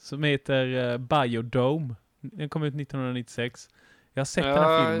som heter Biodome. Den kom ut 1996. Jag har sett den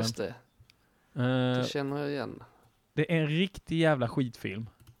här filmen. Just det. Det känner jag igen. Det är en riktig jävla skitfilm.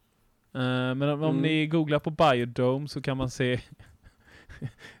 Men om ni googlar på Biodome så kan man se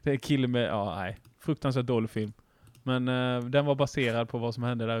det är kille med, fruktansvärt dålig film. Men den var baserad på vad som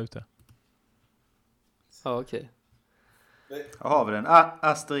hände där ute. Ja, okej. Här har vi den.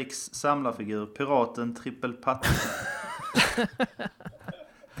 Asterix samlarfigur. Piraten Trippelpatte.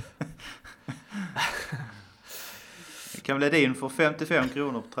 Det kan bli din för 55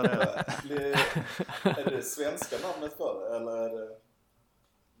 kronor på Tradera. Är det svenska namnet för det? Eller är det...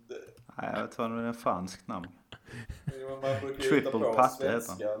 Nej, jag tror det är en fransk namn. Man brukar ju hitta på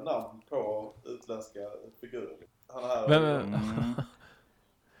svenska namn på utländska figurer. Han här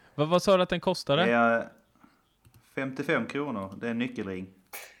vad sa du att den kostade? Det är 55 kronor. Det är en nyckelring.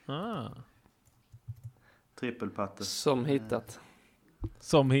 Trippelpatte. Som hittat,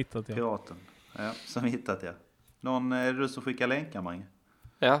 ja. Piraten. Ja, som hittat, ja. Någon är du som skickar länkar, Mange?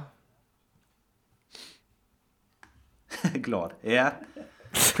 Ja. Glad. Ja.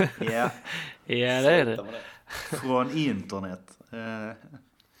 Ja. Ja, det är det. Från internet.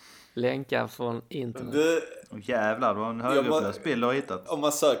 Länkar från internet. Jävlar, du har en högupplöst bild du har hittat. Om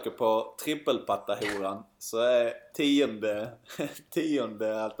man söker på trippelpatta-horan så är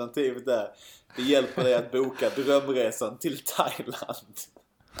tionde alternativet där. Det hjälper dig att boka drömresan till Thailand.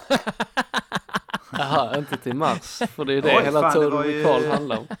 Jaha, inte till Mars. För det är det hela Total Recall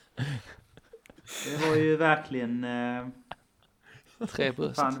handlar om. Det var ju verkligen... 3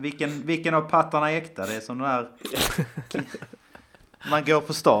 bröst. Fan, vilken av pattarna är äkta? Det är som den här... Man går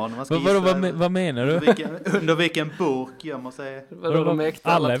på stan. Man ska vad menar du? Under vilken bok gör man sig?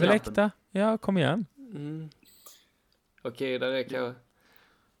 Alla är väl äkta? Ja, kom igen. Okej, där räcker jag.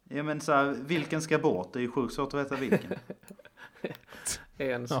 Ja, men så här, vilken ska bort? Det är ju sjukt svårt att veta vilken.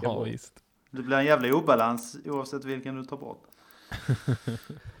 En ska bort. Visst. Det blir en jävla obalans oavsett vilken du tar bort.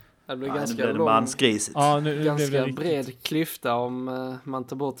 Det blir ganska mansgrisigt. Ja, ganska bred klyfta om man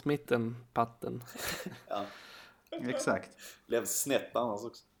tar bort mittenpatten. Ja. Exakt. Blev snett annars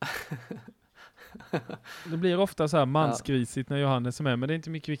också. Det blir ofta så här mansgrisigt när Johannes är med, men det är inte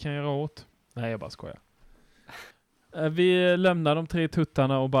mycket vi kan göra åt. Nej, jag bara skojar. Vi lämnar de 3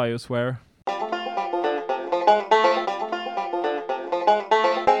 tuttarna och Biosware.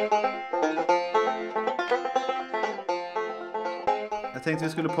 Jag tänkte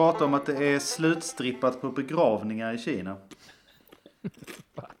vi skulle prata om att det är slutstrippat på begravningar i Kina.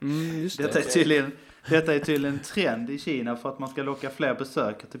 Just det. Detta är tydligen en trend i Kina för att man ska locka fler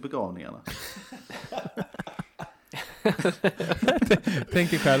besökare till begravningarna. Tänk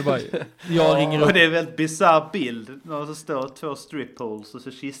dig själv bara. Jag ringer upp. Och det är en väldigt bizarr bild. Och så står 2 strip holes och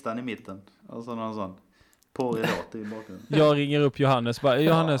så kistan i mitten. Och så någon sån porrig låt i bakgrunden. Jag ringer upp Johannes. Bara,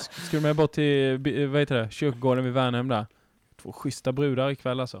 Johannes, ska du med bort till kyrkogården vid Värnhem där? 2 schyssta brudar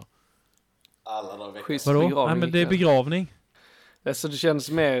ikväll alltså. Alla de veckor. Schysst vadå? begravning. Nej, men det är begravning. Så det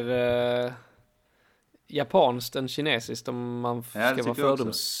känns mer japanskt än kinesiskt om man ska vara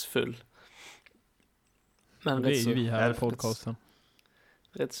fördomsfull. Men det är ju vi här i podcasten.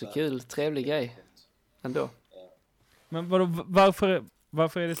 Rätt så kul, trevlig grej ändå. Men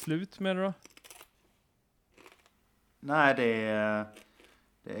varför är det slut med det då? Nej, det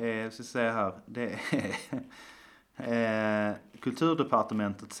är ska jag säga här, det är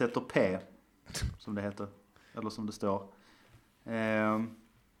Kulturdepartementet sätter P, som det heter, eller som det står.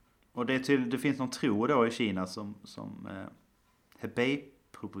 Och det finns någon tro då i Kina som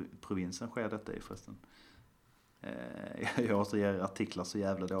Hebei-provinsen sker detta i förresten. Jag återger artiklar så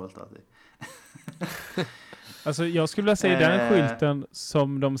jävla dåligt alltid. Alltså jag skulle vilja säga den skylten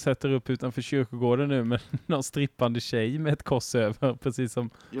som de sätter upp utanför kyrkogården nu med någon strippande tjej med ett kors över, precis som...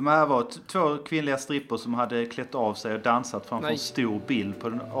 Ja, men här var 2 kvinnliga strippor som hade klätt av sig och dansat framför en stor bild på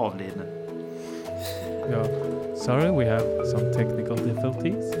den avlidne. Ja. Sorry, we have some technical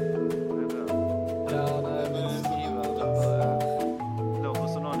difficulties. Ja, nej, men skriva det Låter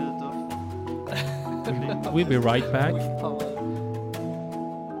som någon ute och... We'll be right back.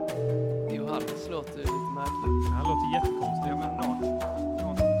 Johannes låter lite märkligt. Han låter jättekonstigt. Ja, men någon.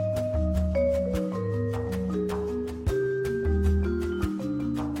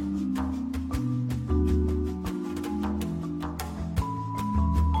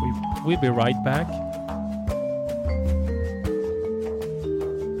 We'll be right back.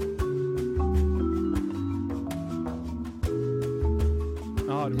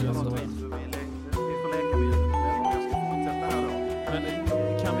 Ja, det blir så. Vi får leka med det. Jag ska fortsätta här då. Men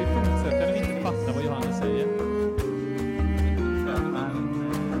kan vi fortsätta när vi inte fattar vad Johannes säger?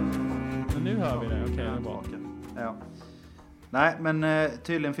 Men nu hör vi det. Okej, det är bra. Ja. Nej, men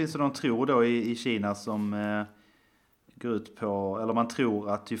tydligen finns det någon tro då i Kina som går ut på, eller man tror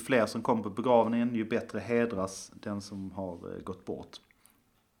att ju fler som kommer på begravningen, ju bättre hedras den som har gått bort.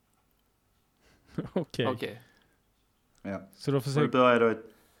 Okej. Ja. Så då Och det försöker... börjar då i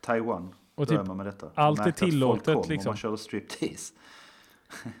Taiwan. Och Börjar typ man med detta. allt Man är märker att tillåtet, folk kommer liksom. och man kör striptease.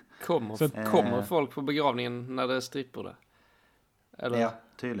 Kommer folk på begravningen när det är strippor där? Eller Ja,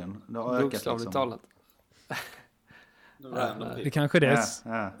 tydligen. Det har ökat bokstavligt liksom. talat. Det kanske är det.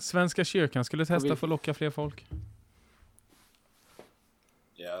 Ja. Svenska kyrkan skulle testa för att locka fler folk.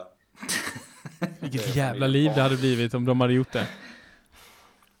 Ja. Vilket jävla liv det hade blivit om de hade gjort det.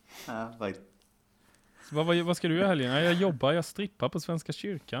 Ja, right. Så vad ska du göra helgen? Jag jobbar, jag strippar på Svenska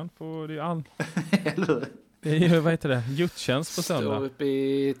kyrkan. Det är ju, vad heter det? Gudstjänst på söndag. Står uppe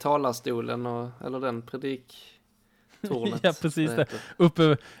i talarstolen eller den prediktornet. Ja, precis det.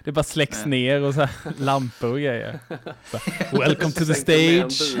 Uppe, det bara släcks ner och så här, lampor och grejer. Så, welcome to the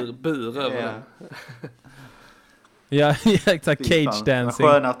stage. Bur över den. Ja, exakt. Cage dancing.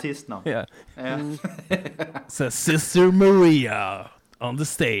 Skön artistnamn. Ja. Mm. Så Sister Maria on the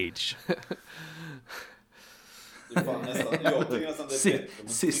stage. Det är fan nästan, jag tycker nästan det är bättre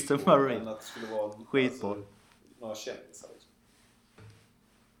med Sister strippor Marie. än att det skulle vara Skitbra. några kändisar. Liksom.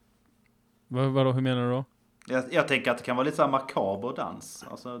 Vadå, hur menar du då? Jag tänker att det kan vara lite så här makaber dans.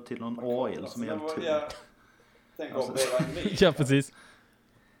 Alltså till någon orgel som är helt tung. Tänk om det var en ny. Ja, precis.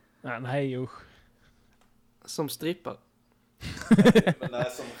 Nej, usch. Som strippar. Men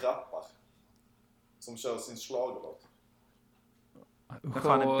nej, som rappar. Som kör sin schlagerlåt. Vad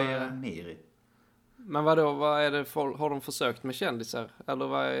fan är Bera Miri? Men vadå, vad är det har de försökt med kändisar? Eller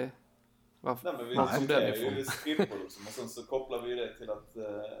vad är... Nej, men vi kom den ifrån? ju strippor liksom. Och sen så kopplar vi det till att...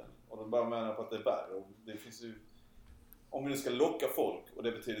 Och de bara menar på att det är värre. Och det finns ju... Om vi nu ska locka folk, och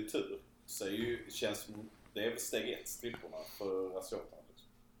det betyder tur, så är ju, känns som... Det är väl steg 1, stripporna för asiaterna. Liksom.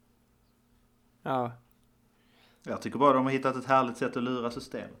 Ja. Jag tycker bara de har hittat ett härligt sätt att lura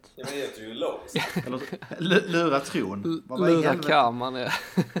systemet. Ja, men det är ju logiskt. Eller lura tron. Lura karman, ja.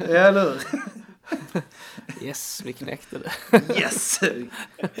 Eller Yes, vi knäckte det. yes!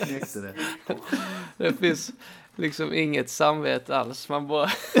 Knäckte det. Det finns liksom inget samvete alls. Man bara...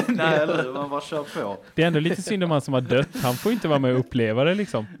 Nej, eller man bara kör på. Det är ändå lite synd om han som har dött. Han får inte vara med och uppleva det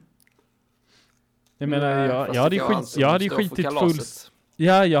liksom. Jag menar, jag hade ju skitit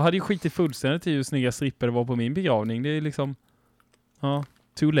jag hade ju skitit fullständigt i hur snygga stripper det var på min begravning. Det är liksom... Ja,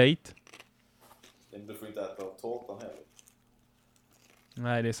 too late. Du får inte äta tårtan heller.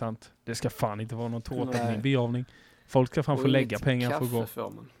 Nej, det är sant. Det ska fan inte vara någon tårta på min begravning. Folk ska fan få lägga pengar för att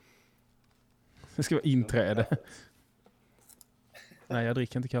gå. Det ska vara inträde. Nej, jag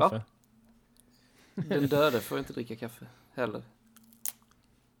dricker inte kaffe. Va? Den döde får inte dricka kaffe heller.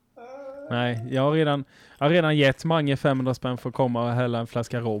 Nej, jag har redan gett Mange 500 spänn för att komma och hälla en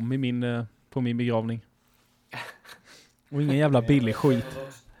flaska rom på min begravning. Och ingen jävla billig skit.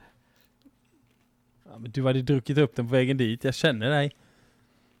 Ja, men du hade druckit upp den på vägen dit. Jag känner dig.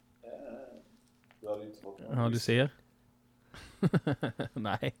 Ja, du ser.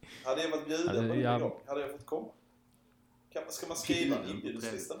 Nej. Hade jag varit bjuden hade jag fått komma? Ska man skriva en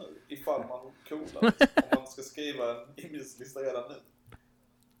inbjudningslista nu? Ifall man coolar. Om man ska skriva en inbjudningslista redan nu.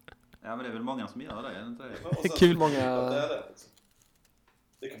 Ja, men det är väl många som gör det, är det inte det? Och sen Kul.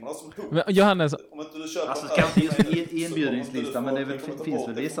 Det kan man ha som hot. Men Johannes, Om inte du köper Alltså kanske just inbjudningslista, men det finns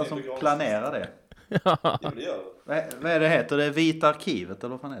väl vissa som planerar det. Ja, det gör det. Vad är det heter? Det är Vita arkivet,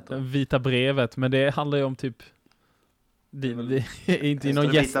 eller vad fan heter det? Vita brevet, men det handlar ju om typ... Det är inte i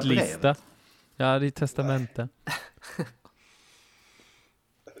någon gästlista. Ja, det är testamente.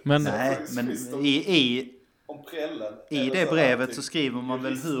 Men... Nej, men i det brevet så skriver man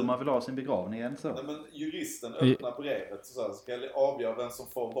väl hur man vill ha sin begravning igen så. Nej, men juristen öppnar brevet så ska avgöra vem som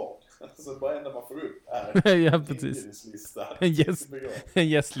får vad. Så bara enda man får upp är ja, en precis. inbjudningslista. En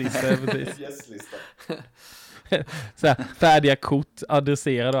gästlista, precis. En gästlista. Så här, färdiga kort,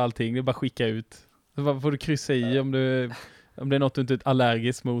 adresserade och allting. Det är bara skicka ut. Så får du kryssa i om det är något du inte är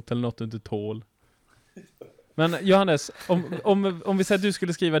allergisk mot eller något du inte tål. Men Johannes, om vi säger att du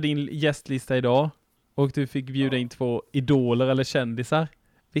skulle skriva din gästlista idag och du fick bjuda in 2 idoler eller kändisar.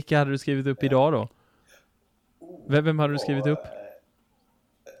 Vilka hade du skrivit upp idag då? Vem hade du skrivit upp?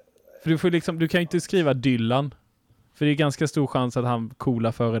 För du kan ju inte skriva Dylan. För det är ganska stor chans att han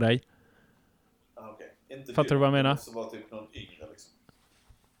coolar före dig. Fattar du vad jag menar? Så var typ någon yngre liksom.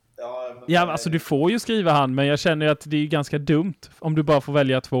 Ja, alltså du får ju skriva han, men jag känner ju att det är ganska dumt om du bara får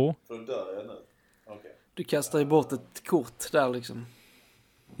välja 2. För då dör jag nu. Okay. Du kastar ju bort ett kort där liksom.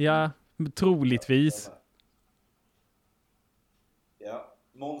 Ja, troligtvis. Ja,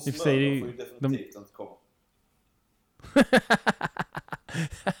 Måns I och för sig, Möller får ju definitivt inte komma.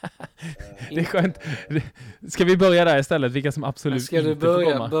 Det är skönt. Ska vi börja där istället? Vilka som absolut inte får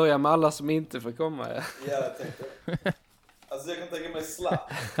komma? Ska du börja med alla som inte får komma? Ja, jag tänkte. Alltså jag kan tänka mig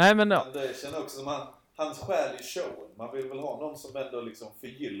Slapp. Nej, men det känner också som hans själ i showen. Man vill väl ha någon som ändå liksom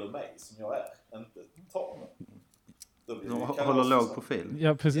förgyller mig som jag är. Inte tar mig. De håller låg profil.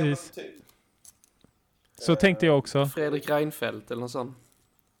 Ja, precis. Ja, typ. Så tänkte jag också. Fredrik Reinfeldt eller något sånt.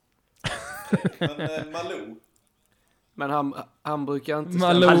 Men Malou. Men han brukar inte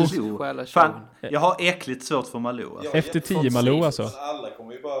Malou. stjäla Fan, showen. jag har äckligt svårt för Malou. Alltså. Efter 10 Malou alltså. Men alla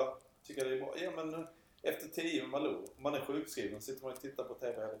kommer ju bara tycka det är bra. Ja, men efter 10 Malou. Om man är sjukskriven så sitter man och tittar på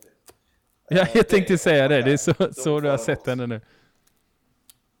tv hela tiden. Ja, jag tänkte säga det. Det är så du har sett henne nu.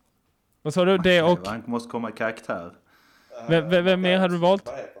 Vad sa du? Det och... Han måste komma i karaktär. Vem mer hade du valt?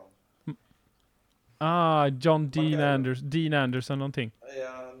 Vad heter han? John Dean Anderson någonting.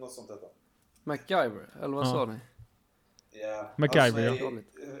 Ja, något sånt heter han. MacGyver, eller vad sa ni? Ja. MacGyver, alltså,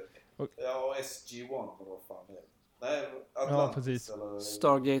 ja. Och SG-1, eller vad fan det är. Nej, Atlantis. Ja, precis. Eller...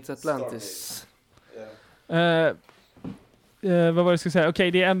 Stargate Atlantis. Ja. Vad var det jag skulle säga?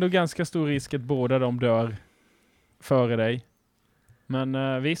 Okej, det är ändå ganska stor risk att båda de dör före dig.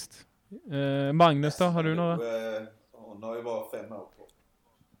 Men visst. Magnus då, har du några? Hon har ju bara 5 år på.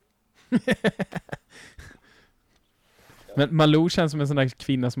 Men Malou känns som en sån där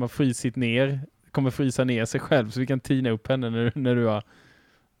kvinna som har frysit ner. Kommer frysa ner sig själv så vi kan tina upp henne när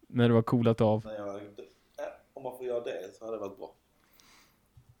du har coolat av. Om man får göra det så hade det varit bra.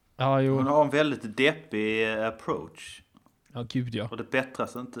 Ja, jo. Hon har en väldigt deppig approach. Ja, gud ja. Och det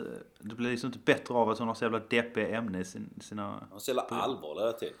blir liksom inte bättre av att hon har så jävla deppiga ämnen i sina... Hon ser jävla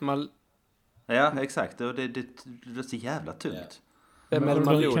allvarliga till. Ja, exakt. Och det är så jävla tungt. Vem är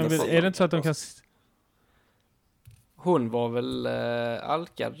Malou? Är det inte så att de kan... Hon var väl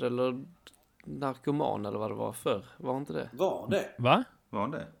alkad eller narkoman eller vad det var för. Var inte det? Var det? Va? Var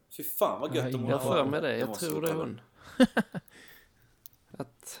hon det? Fy fan vad gött om hon Jag för med det. Jag tror det är hon.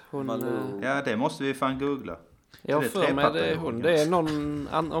 Att hon... Ja, det måste vi fan googla. Jag för mig det är hon. Det är någon...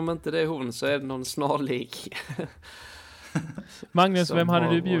 Om inte det är hon så är det någon snarlik. Magnus, vem hade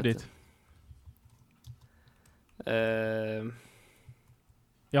du bjudit?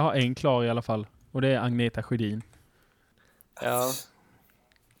 Jag har en klar i alla fall. Och det är Agneta Sjödin. Ja.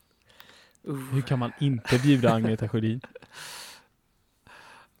 Hur kan man inte bjuda Agneta Sjödin?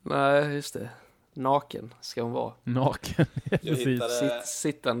 Nej, just det. Naken ska hon vara. Naken, precis.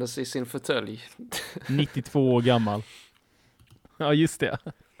 Sittandes i sin fåtölj. 92 år gammal. Ja, just det.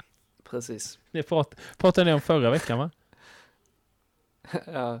 Precis. Det pratade ni om förra veckan, va?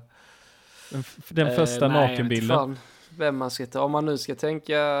 Ja. Den första nakenbilden. Vem man ska ta. Om man nu ska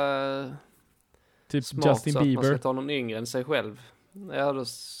tänka typ smart, Justin så att Bieber. man ska ta någon yngre än sig själv. Ja, då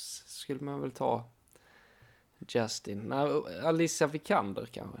skulle man väl ta Justin. Nej, Alicia Vikander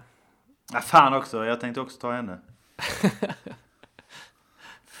kanske. Ja, fan också. Jag tänkte också ta henne.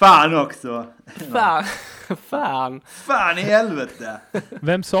 Fan också. Fan i helvete.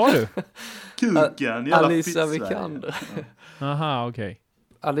 Vem sa du? Kuken. Alicia Vikander. Aha, okej.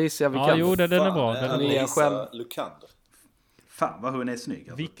 Alicia Vikander. Ja, jo, den är bra. Den är Alicia Lukander. Fan vad hon är snygg.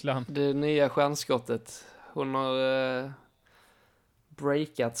 Alltså. Vicklan. Det nya stjärnskottet. Hon har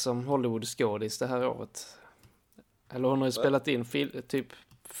breakat som Hollywood-skådis det här året. Eller hon har ju spelat in typ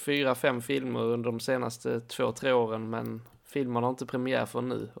 4-5 filmer under de senaste 2-3 åren, men filmerna har inte premiär för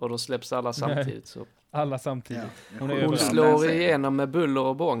nu och då släpps alla samtidigt. Så. Alla samtidigt. Ja. Hon slår igenom med buller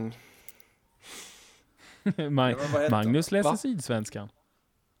och bång. Magnus läser Sydsvenskan.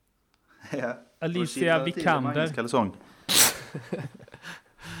 Ja. Alicia Vikander.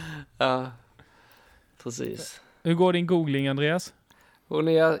 Ja, precis. Hur går din googling, Andreas? Hon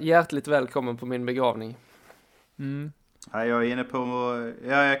är hjärtligt välkommen på min begravning. Mm. Ja, jag är inne på...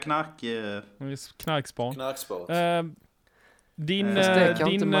 jag Knarkspan. Din... det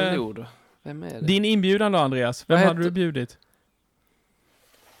kan inte Malou då. Vem är det? Din inbjudan då, Andreas? Vem hade du bjudit?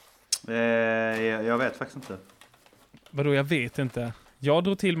 Jag vet faktiskt inte. Vadå, jag vet inte. Jag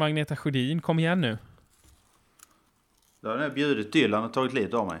drog till Magneta Sjödin. Kom igen nu. Då har jag bjudit Dylan och tagit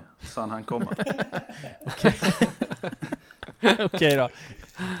lite av mig. Så han kommer. Okej då.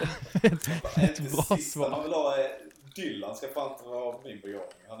 Ett bra svar. Han vill ha Dylan ska fan ta av min begravning.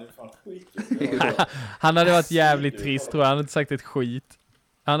 Han är fan skitkul. Han hade varit jävligt trist, tror jag. Han hade inte sagt ett skit.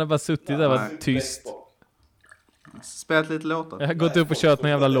 Han hade bara suttit där och varit tyst. Spelat lite låtar. Jag har gått upp och kört en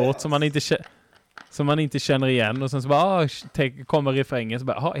jävla låt som man inte känner igen. Och sen så bara, kommer refrängen. Så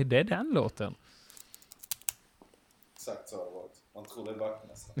bara, är det den låten? Exakt så har det varit. Man tror det är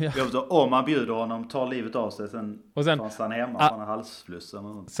vaktmästaren. Ja. Jag vet, om man bjuder honom, tar livet av sig, sen fanns han hemma på en halsfluss.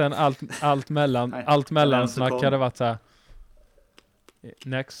 Sen allt mellan snack hade varit så här.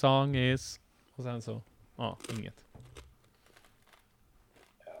 Next song is... Och sen så, inget.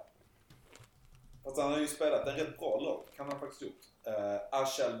 Fast han har ju spelat en rätt bra låt, kan han faktiskt gjort. I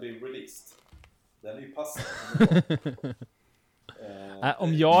shall be released. Den är ju passande.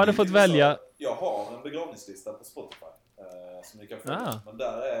 Om jag hade fått välja... Jag har en begravningslista på Spotify som ni kan följa. Men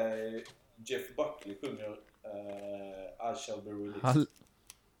där är Jeff Buckley sjunger I shall be released.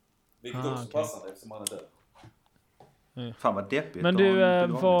 Vilket också passande eftersom han är död. Fan vad deppigt. Men du,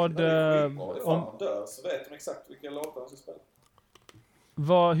 vad... Om han dör så vet de exakt vilka låtar han ska spela.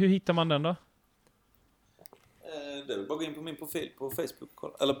 Hur hittar man den då? Det är bara gå in på min profil på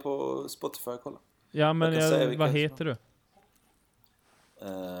Facebook eller på Spotify och kolla. Ja, men vad heter du?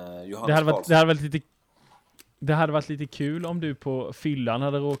 Johannes det hade varit lite kul om du på fyllan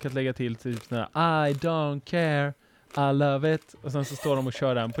hade råkat lägga till typ sån här, I don't care, I love it. Och sen så står de och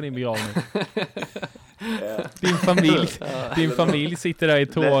kör den på din begravning. Din familj sitter där i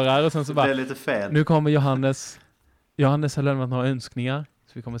tårar och sen så bara, det är lite fel. Nu kommer Johannes har lämnat några önskningar.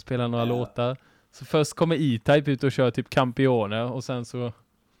 Så vi kommer spela några låtar. Så först kommer E-Type ut och kör typ Campione. Och sen så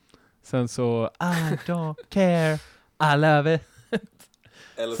I don't care, I love it.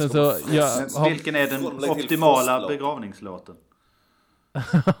 Sen så, vilken är den optimala begravningslåten?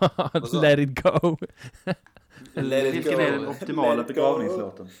 Let it go. Vilken är den optimala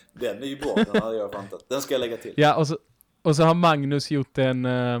begravningslåten? Den är ju bra, den hade jag fantat. Den ska jag lägga till. Ja, och så har Magnus gjort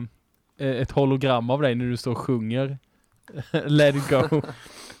ett hologram av dig när du står och sjunger Let it go.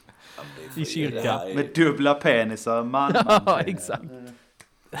 I kyrkan. Med dubbla penisar, man. Ja, exakt.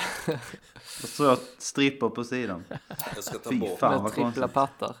 Och så strippor på sidan. Jag ska ta bort. Fan, med trippla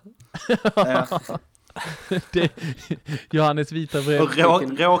pattar. Johannes vita brev. Och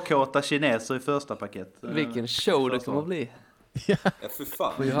råkåta kineser i första paket. Vilken show det kommer att bli. Ja, för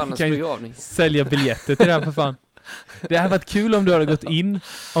fan. På Johannes begravning. Sälja biljetter till det här för fan. Det hade varit kul om du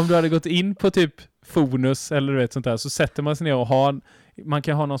hade gått in på typ Fonus eller du vet sånt där, så sätter man sig ner och man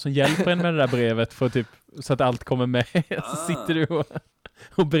kan ha någon som hjälper en med det där brevet för typ, så att allt kommer med. Så sitter du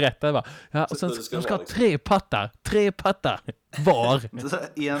och berättar bara. Ja, och sen de ska ha 3 pattar var.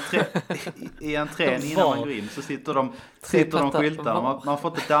 I entrén innan man går in så sitter de skyltar. Man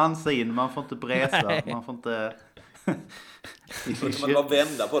får inte dansa in, man får inte bräsa, man får inte... Man bara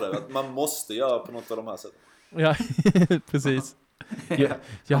vända på det. Man måste göra på något av de här sätten. Ja, precis.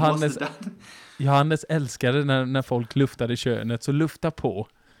 Johannes älskade när folk luftade könet, så lufta på.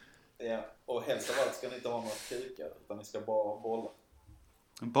 Ja, och helst av allt ska ni inte ha några kukar, utan ni ska bara bolla.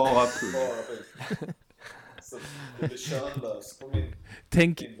 Bara så det blir könlöst på min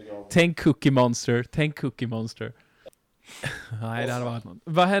Tänk Cookie Monster. Nej, det hade varit något.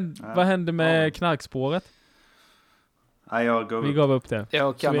 Vad hände med knarkspåret? Vi gav upp det.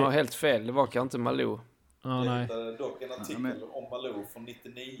 Jag kan ha helt fel, det var kanske inte Malou. Jag hittade dock en artikel om Malou från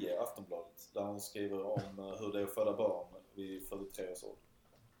 99 i Aftonbladet, där hon skriver om hur det är att föda barn vid 43 års ålder.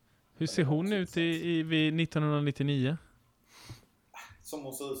 Hur ser hon ut vid 1999? Som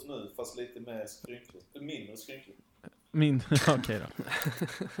hon ser ut nu, fast lite mer skrynklig. Mindre skrynklig. Okej då.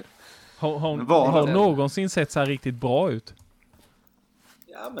 Har någonsin sett så här riktigt bra ut?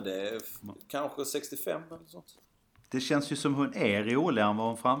 Ja, men det är kanske 65 eller sånt. Det känns ju som hon är roligare än vad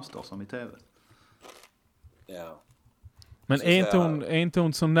hon framstår som i tv. Ja. Men är inte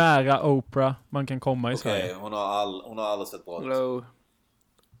hon så nära Oprah man kan komma i Sverige? Okej, hon har aldrig sett bra ut. Hello.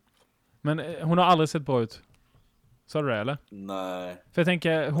 Men hon har aldrig sett bra ut. Sa du det, eller? Nej. För jag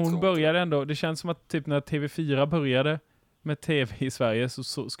tänker, hon började ändå... Det känns som att typ när TV4 började med tv i Sverige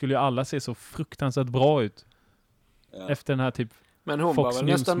så skulle ju alla se så fruktansvärt bra ut. Ja. Efter den här typ Men hon Fox var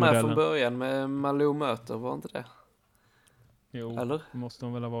väl nästan med News-modellen. från början med Malou möter, var inte det? Jo, eller? Måste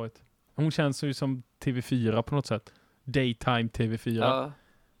hon väl ha varit. Hon känns ju som TV4 på något sätt. Daytime TV4.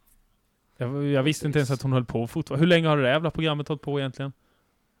 Ja. Jag visste inte ens att hon höll på fortfarande. Hur länge har det jävla programmet hållit på egentligen?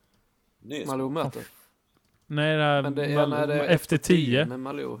 Malou möter. Nej, det är efter 10. Med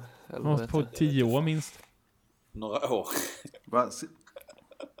Malou. Hon har på 10 år minst. Några år.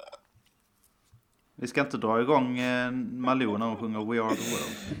 Vi ska inte dra igång Malou när hon sjunger We Are The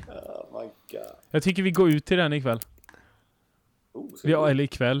World. Oh my God. Jag tycker vi går ut till den ikväll. Eller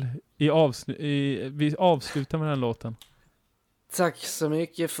ikväll. Vi avslutar med den låten. Tack så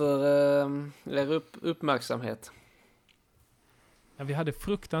mycket för er uppmärksamhet. Ja, vi hade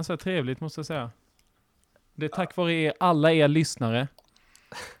fruktansvärt trevligt, måste jag säga. Det är tack vare alla er lyssnare.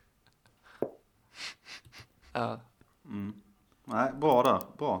 Ja. Mm. Nej, bra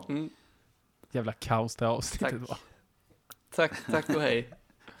där. Bra. Mm. Jävla kaos det avsnittet var. Tack och hej.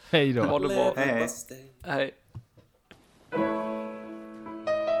 Hej då. Ha det bra. Hej. Hej.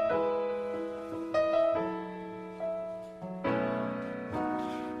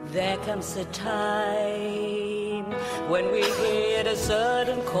 There comes a time when we hear a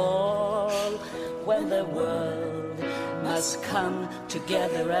certain call, when the world must come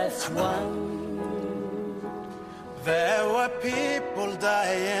together as one. There were people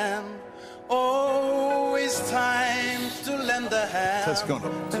dying, always time to lend a hand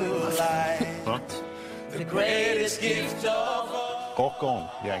to life. The greatest gift of all. Rock on,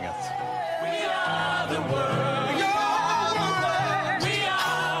 gänget. We are the world.